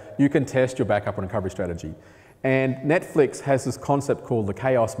like that, you can test your backup and recovery strategy. And Netflix has this concept called the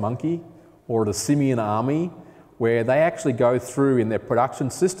Chaos Monkey or the Simian Army, where they actually go through in their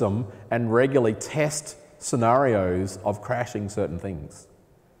production system and regularly test scenarios of crashing certain things.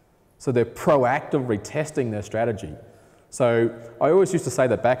 So they're proactively testing their strategy. So I always used to say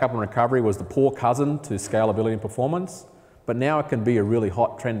that backup and recovery was the poor cousin to scalability and performance, But now it can be a really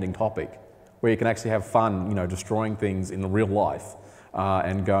hot trending topic where you can actually have fun, destroying things in real life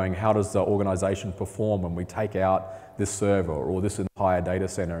and going, how does the organization perform when we take out this server or this entire data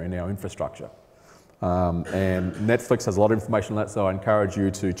center in our infrastructure? And Netflix has a lot of information on that, so I encourage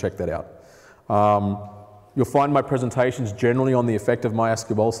you to check that out. You'll find my presentations generally on the effective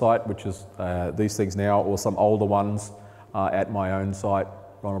MySQL site, which is these things now, or some older ones at my own site,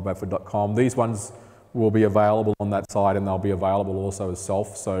 ronaldbradford.com. These ones will be available on that site, and they'll be available also as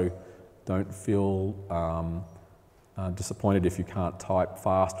self, so don't feel disappointed if you can't type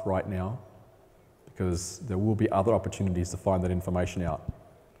fast right now, because there will be other opportunities to find that information out.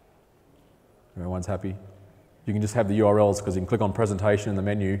 Everyone's happy? You can just have the URLs, because you can click on presentation in the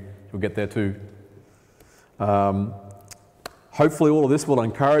menu, you'll get there too. Hopefully all of this will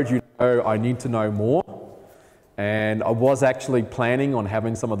encourage you to know I need to know more, and I was actually planning on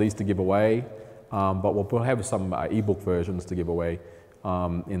having some of these to give away, but we'll have some ebook versions to give away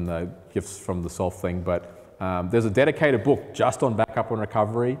in the gifts from the self thing. But there's a dedicated book just on backup and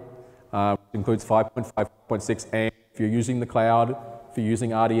recovery. It includes 5.5, 5.6, and if you're using the cloud, if you're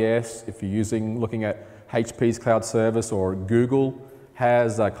using RDS, if you're looking at HP's cloud service, or Google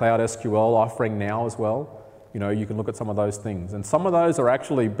has a cloud SQL offering now as well. You can look at some of those things, and some of those are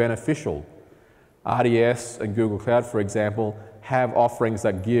actually beneficial. RDS and Google Cloud, for example, have offerings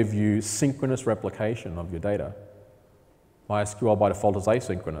that give you synchronous replication of your data. MySQL by default is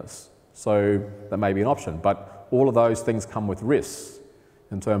asynchronous, so that may be an option, but all of those things come with risks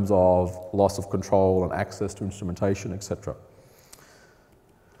in terms of loss of control and access to instrumentation, etc.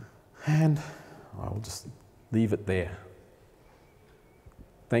 And I will just leave it there.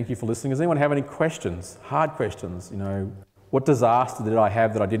 Thank you for listening. Does anyone have any questions, hard questions? What disaster did I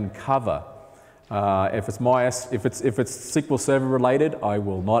have that I didn't cover? If it's SQL Server related, I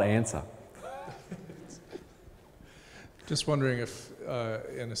will not answer. Just wondering if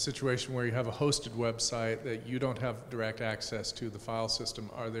in a situation where you have a hosted website that you don't have direct access to the file system,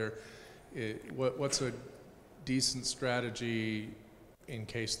 what's a decent strategy in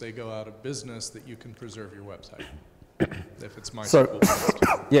case they go out of business that you can preserve your website? If it's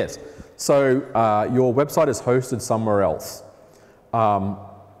MySQL. Yes. So your website is hosted somewhere else.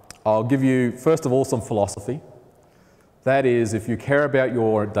 I'll give you, first of all, some philosophy. That is, if you care about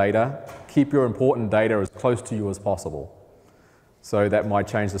your data, keep your important data as close to you as possible. So that might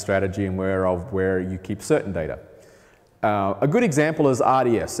change the strategy and where you keep certain data. A good example is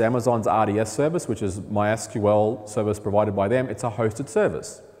RDS, Amazon's RDS service, which is MySQL service provided by them. It's a hosted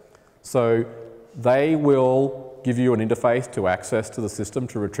service. So they will give you an interface to access to the system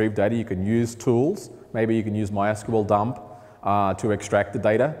to retrieve data. You can use tools. Maybe you can use MySQL dump to extract the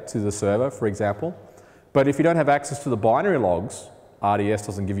data to the server, for example. But if you don't have access to the binary logs, RDS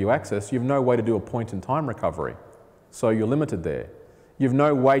doesn't give you access, you have no way to do a point-in-time recovery. So you're limited there. You have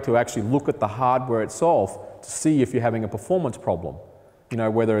no way to actually look at the hardware itself to see if you're having a performance problem,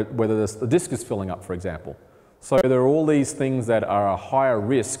 whether the disk is filling up, for example. So there are all these things that are a higher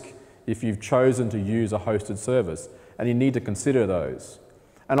risk if you've chosen to use a hosted service, and you need to consider those.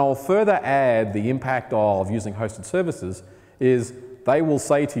 And I'll further add the impact of using hosted services is they will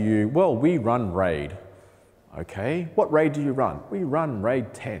say to you, well, we run RAID. Okay, what RAID do you run? We run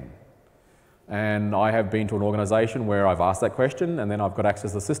RAID 10. And I have been to an organization where I've asked that question, and then I've got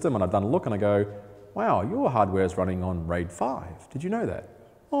access to the system, and I've done a look, and I go, wow, your hardware is running on RAID 5. Did you know that?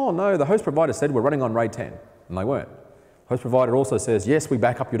 Oh no, the host provider said we're running on RAID 10, and they weren't. Host provider also says, yes, we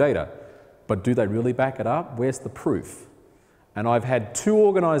back up your data, but do they really back it up? Where's the proof? And I've had two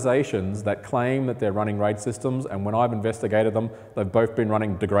organizations that claim that they're running RAID systems, and when I've investigated them, they've both been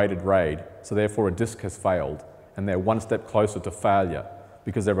running degraded RAID, so therefore a disk has failed, and they're one step closer to failure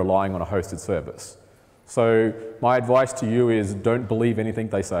because they're relying on a hosted service. So my advice to you is don't believe anything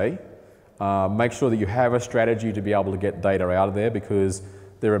they say. Make sure that you have a strategy to be able to get data out of there, because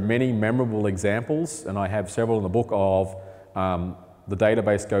there are many memorable examples, and I have several in the book of the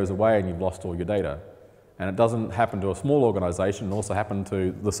database goes away and you've lost all your data. And it doesn't happen to a small organization, it also happened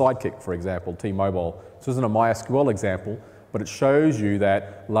to the Sidekick, for example, T-Mobile. This isn't a MySQL example, but it shows you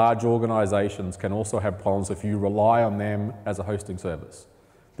that large organizations can also have problems if you rely on them as a hosting service.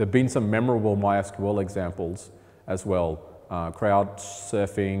 There have been some memorable MySQL examples as well, crowd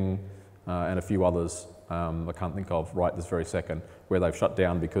surfing and a few others I can't think of right this very second, where they've shut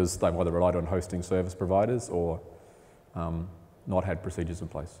down because they've either relied on hosting service providers or not had procedures in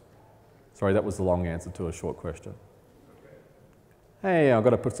place. Sorry, that was the long answer to a short question. Hey, I've got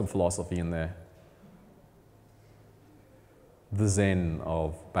to put some philosophy in there. The Zen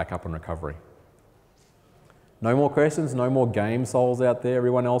of backup and recovery. No more questions, no more game souls out there.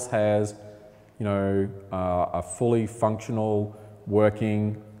 Everyone else has, a fully functional,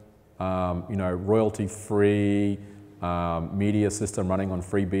 working, royalty-free media system running on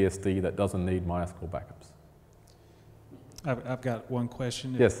FreeBSD that doesn't need MySQL backups. I've got one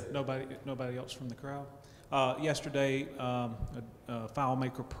question. Yes. Nobody else from the crowd? Yesterday, a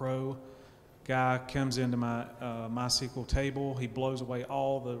FileMaker Pro guy comes into my MySQL table. He blows away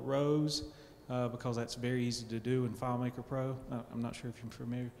all the rows because that's very easy to do in FileMaker Pro. I'm not sure if you're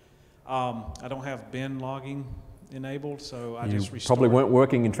familiar. I don't have bin logging enabled, so I just restored. Probably weren't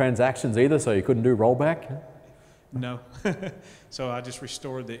working in transactions either, so you couldn't do rollback? No. So I just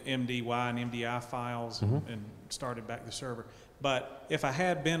restored the MDY and MDI files and started back the server. But if I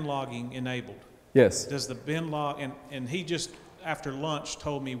had bin logging enabled, yes. does the bin log, and he just after lunch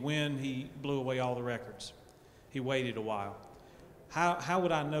told me when he blew away all the records. He waited a while. How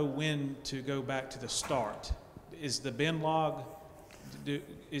would I know when to go back to the start? Is the bin log,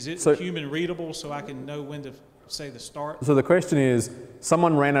 is it human readable so I can know when to say the start? So the question is,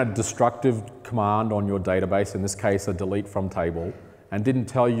 someone ran a destructive command on your database, in this case a delete from table, and didn't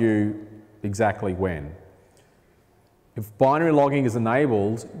tell you exactly when. If binary logging is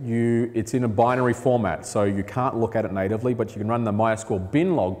enabled, it's in a binary format, so you can't look at it natively, but you can run the MySQL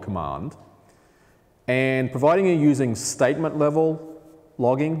bin log command. And providing you're using statement level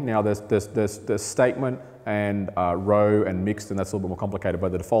logging, now there's statement and row and mixed, and that's a little bit more complicated,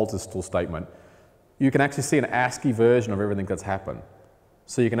 but the default is still statement. You can actually see an ASCII version of everything that's happened.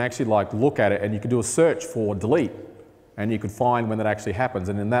 So you can actually look at it, and you can do a search for delete, and you could find when that actually happens.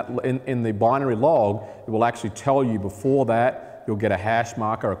 And in the binary log, it will actually tell you before that. You'll get a hash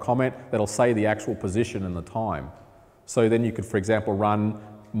marker, a comment that'll say the actual position and the time. So then you could, for example, run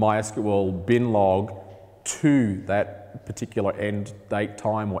MySQL bin log to that particular end date,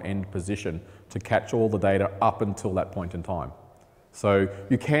 time, or end position to catch all the data up until that point in time. So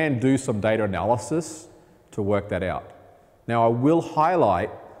you can do some data analysis to work that out. Now I will highlight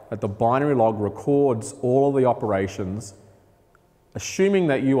that the binary log records all of the operations, assuming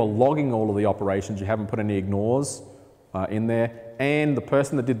that you are logging all of the operations, you haven't put any ignores in there, and the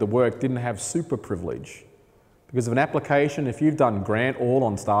person that did the work didn't have super privilege. Because of an application, if you've done grant all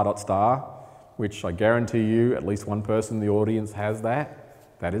on star.star, which I guarantee you at least one person in the audience has that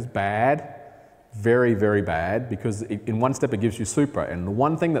is bad. Very, very bad, because in one step it gives you super, and the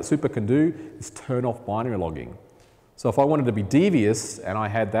one thing that super can do is turn off binary logging. So if I wanted to be devious and I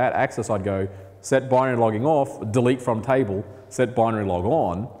had that access, I'd go set binary logging off, delete from table, set binary log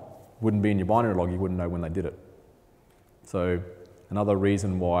on, wouldn't be in your binary log, you wouldn't know when they did it. So another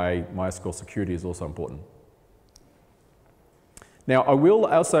reason why MySQL security is also important. Now I will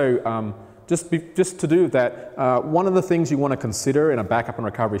also, just to do with that, one of the things you want to consider in a backup and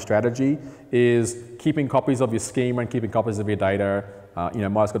recovery strategy is keeping copies of your schema and keeping copies of your data.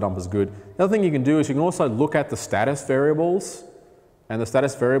 MySQL dump is good. The other thing you can do is you can also look at the status variables, and the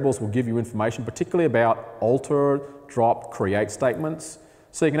status variables will give you information, particularly about alter, drop, create statements.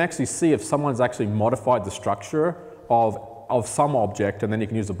 So you can actually see if someone's actually modified the structure of some object, and then you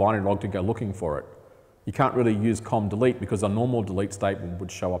can use the binary log to go looking for it. You can't really use com delete because a normal delete statement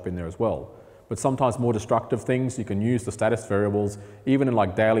would show up in there as well. But sometimes more destructive things, you can use the status variables, even in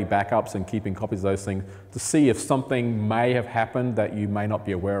daily backups and keeping copies of those things, to see if something may have happened that you may not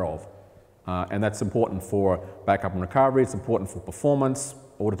be aware of. And that's important for backup and recovery, it's important for performance,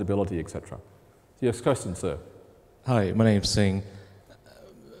 auditability, etc. Yes, question, sir. Hi, my name's Singh.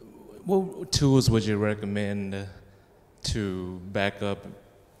 What tools would you recommend to back up,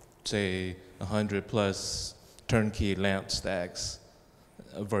 say, 100 plus turnkey LAMP stacks?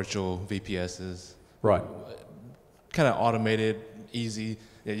 Virtual VPSs. Right. Kind of automated, easy.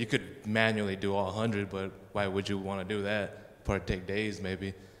 Yeah, you could manually do all 100, but why would you want to do that? Probably take days,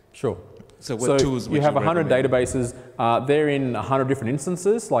 maybe. Sure. So what tools would you have 100 recommend? databases. They're in 100 different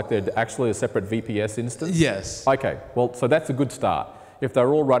instances, they're actually a separate VPS instance? Yes. Okay, well, so that's a good start. If they're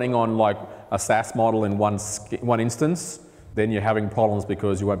all running on a SaaS model in one instance, then you're having problems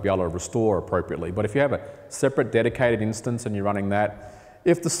because you won't be able to restore appropriately. But if you have a separate dedicated instance and you're running that,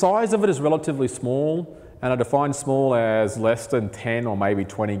 if the size of it is relatively small, and I define small as less than 10 or maybe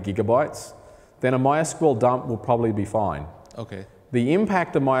 20 gigabytes, then a MySQL dump will probably be fine. Okay. The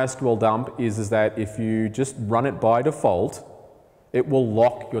impact of MySQL dump is that if you just run it by default, it will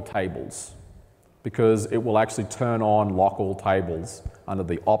lock your tables, because it will actually turn on lock all tables under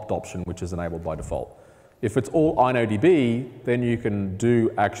the opt option, which is enabled by default. If it's all InnoDB, then you can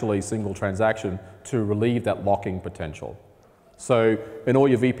do actually single transaction to relieve that locking potential. So in all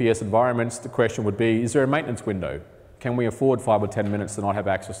your VPS environments, the question would be, is there a maintenance window? can we afford 5 or 10 minutes to not have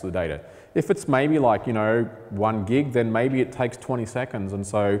access to the data? If it's maybe like, 1 gig, then maybe it takes 20 seconds, and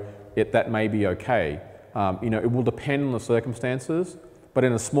so that may be okay. It will depend on the circumstances, but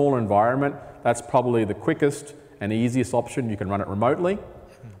in a smaller environment, that's probably the quickest and easiest option. You can run it remotely.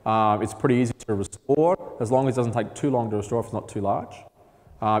 It's pretty easy to restore, as long as it doesn't take too long to restore if it's not too large.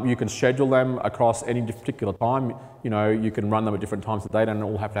 You can schedule them across any particular time. You can run them at different times of the day, and it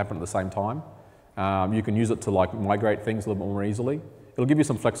all have to happen at the same time. You can use it to migrate things a little bit more easily. It'll give you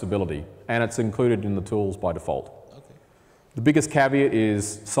some flexibility, and it's included in the tools by default. Okay. The biggest caveat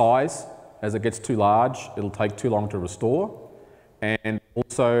is size. As it gets too large, it'll take too long to restore, and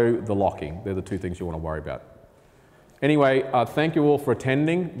also the locking. They're the two things you want to worry about. Anyway, thank you all for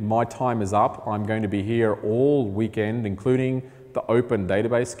attending. My time is up. I'm going to be here all weekend, including the open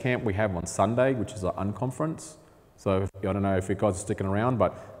database camp we have on Sunday, which is an unconference. So I don't know if you guys are sticking around,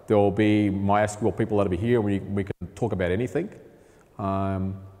 but there will be MySQL people that'll be here. We can talk about anything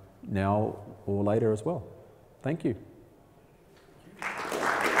now or later as well. Thank you.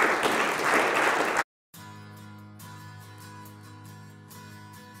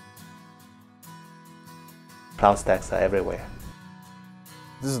 Cloud stacks are everywhere.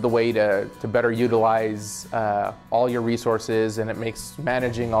 This is the way to better utilize all your resources, and it makes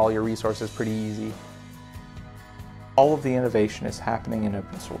managing all your resources pretty easy. All of the innovation is happening in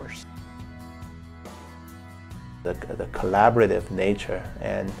open source. The collaborative nature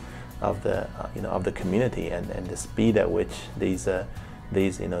and of the community and the speed at which these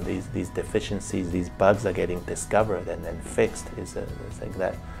deficiencies, these bugs are getting discovered and fixed is a thing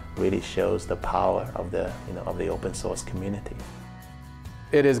that really shows the power of the open source community.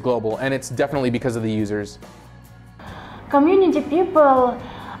 It is global, and it's definitely because of the users. Community people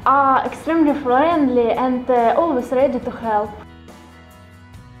are extremely friendly and always ready to help.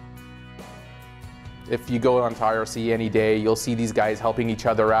 If you go onto IRC any day, you'll see these guys helping each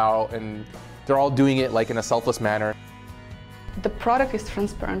other out, and they're all doing it in a selfless manner. The product is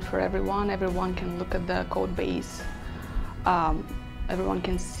transparent for everyone. Everyone can look at the code base. Everyone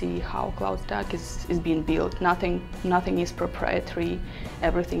can see how CloudStack is being built. Nothing is proprietary.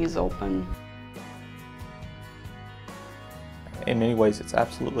 Everything is open. In many ways, it's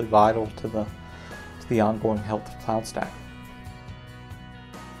absolutely vital to the ongoing health of CloudStack.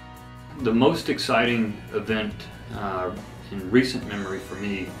 The most exciting event in recent memory for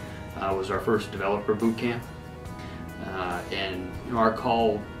me was our first developer boot camp. And our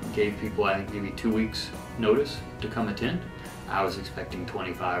call gave people, I think, maybe 2 weeks notice to come attend. I was expecting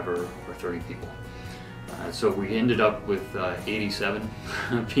 25 or 30 people. So we ended up with 87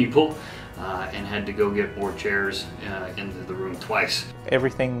 people and had to go get more chairs into the room twice.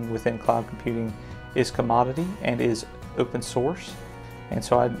 Everything within cloud computing is commodity and is open source. And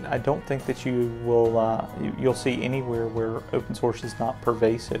so I don't think that you'll see anywhere where open source is not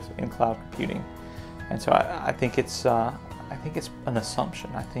pervasive in cloud computing. And so I think it's an assumption.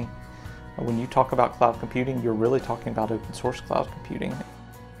 I think when you talk about cloud computing, you're really talking about open source cloud computing.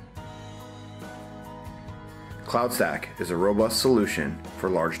 CloudStack is a robust solution for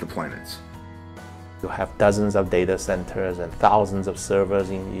large deployments. You have dozens of data centers and thousands of servers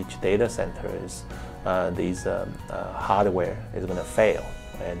in each data center. These hardware is going to fail,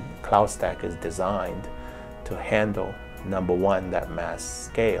 and CloudStack is designed to handle, number one, that mass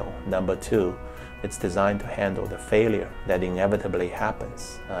scale. Number two, it's designed to handle the failure that inevitably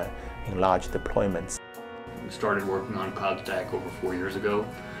happens in large deployments. We started working on CloudStack over 4 years ago,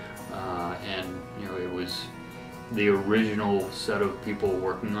 and it was the original set of people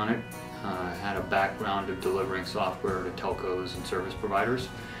working on it had a background of delivering software to telcos and service providers.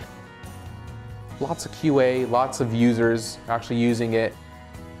 Lots of QA, lots of users actually using it.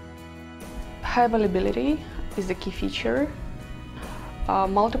 High availability is the key feature.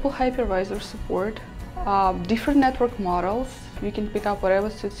 Multiple hypervisor support, different network models. You can pick up whatever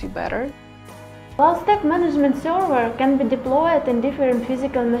suits you better. CloudStack management server can be deployed in different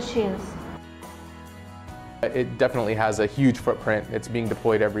physical machines. It definitely has a huge footprint. It's being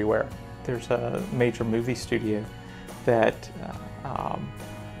deployed everywhere. There's a major movie studio that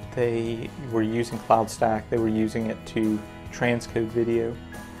they were using CloudStack. They were using it to transcode video,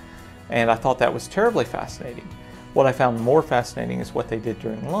 and I thought that was terribly fascinating. What I found more fascinating is what they did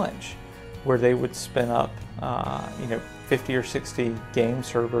during lunch, where they would spin up 50 or 60 game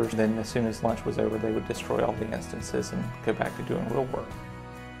servers. Then as soon as lunch was over, they would destroy all the instances and go back to doing real work.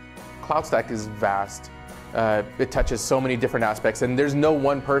 CloudStack is vast. It touches so many different aspects, and there's no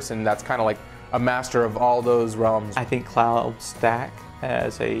one person that's kind of like a master of all those realms. I think CloudStack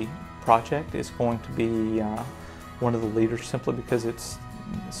as a project is going to be one of the leaders, simply because it's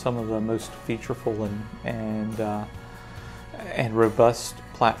some of the most featureful and and robust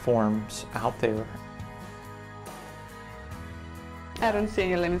platforms out there. I don't see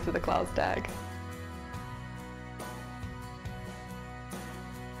any limits to the cloud stack.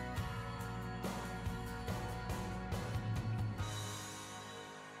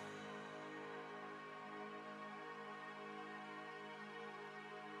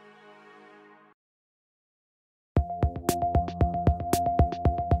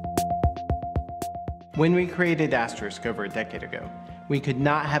 When we created Asterisk over a decade ago, we could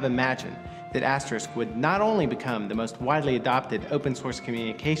not have imagined that Asterisk would not only become the most widely adopted open source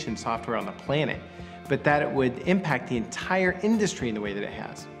communication software on the planet, but that it would impact the entire industry in the way that it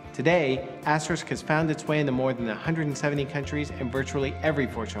has. Today, Asterisk has found its way into more than 170 countries and virtually every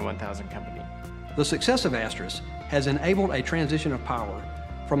Fortune 1000 company. The success of Asterisk has enabled a transition of power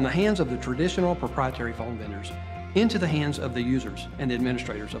from the hands of the traditional proprietary phone vendors into the hands of the users and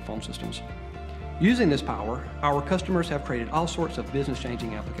administrators of phone systems. Using this power, our customers have created all sorts of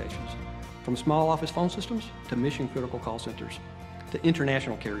business-changing applications, from small office phone systems to mission-critical call centers to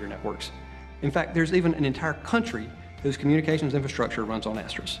international carrier networks. In fact, there's even an entire country whose communications infrastructure runs on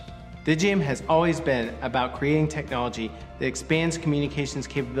Asterisk. Digium has always been about creating technology that expands communications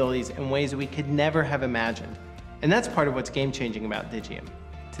capabilities in ways that we could never have imagined. And that's part of what's game-changing about Digium.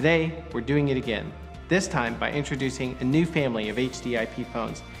 Today, we're doing it again, this time by introducing a new family of HD IP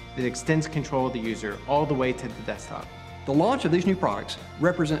phones that extends control of the user all the way to the desktop. The launch of these new products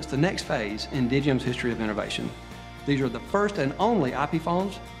represents the next phase in Digium's history of innovation. These are the first and only IP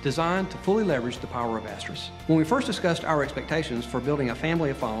phones designed to fully leverage the power of Asterisk. When we first discussed our expectations for building a family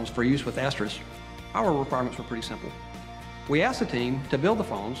of phones for use with Asterisk, our requirements were pretty simple. We asked the team to build the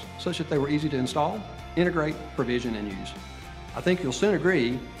phones such that they were easy to install, integrate, provision, and use. I think you'll soon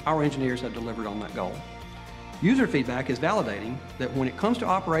agree our engineers have delivered on that goal. User feedback is validating that when it comes to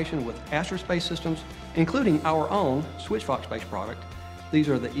operation with Asterisk-based systems, including our own SwitchVox-based product, these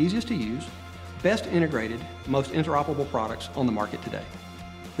are the easiest to use, best integrated, most interoperable products on the market today.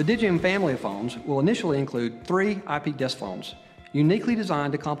 The Digium family of phones will initially include 3 IP desk phones, uniquely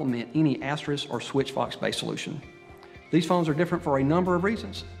designed to complement any Asterisk or SwitchVox-based solution. These phones are different for a number of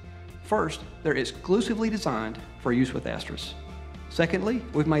reasons. First, they're exclusively designed for use with Asterisk. Secondly,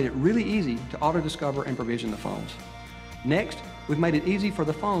 we've made it really easy to auto-discover and provision the phones. Next, we've made it easy for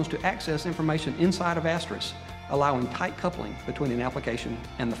the phones to access information inside of Asterisk, allowing tight coupling between an application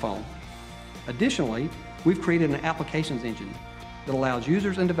and the phone. Additionally, we've created an applications engine that allows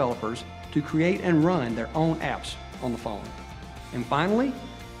users and developers to create and run their own apps on the phone. And finally,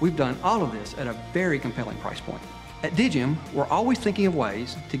 we've done all of this at a very compelling price point. At Digium, we're always thinking of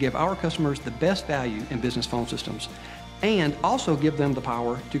ways to give our customers the best value in business phone systems, and also give them the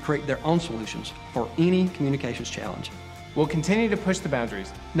power to create their own solutions for any communications challenge. We'll continue to push the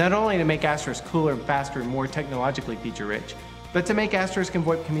boundaries, not only to make Asterisk cooler, faster, and more technologically feature-rich, but to make Asterisk and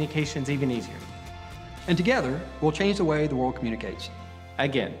VoIP communications even easier. And together, we'll change the way the world communicates.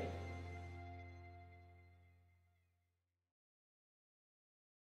 Again.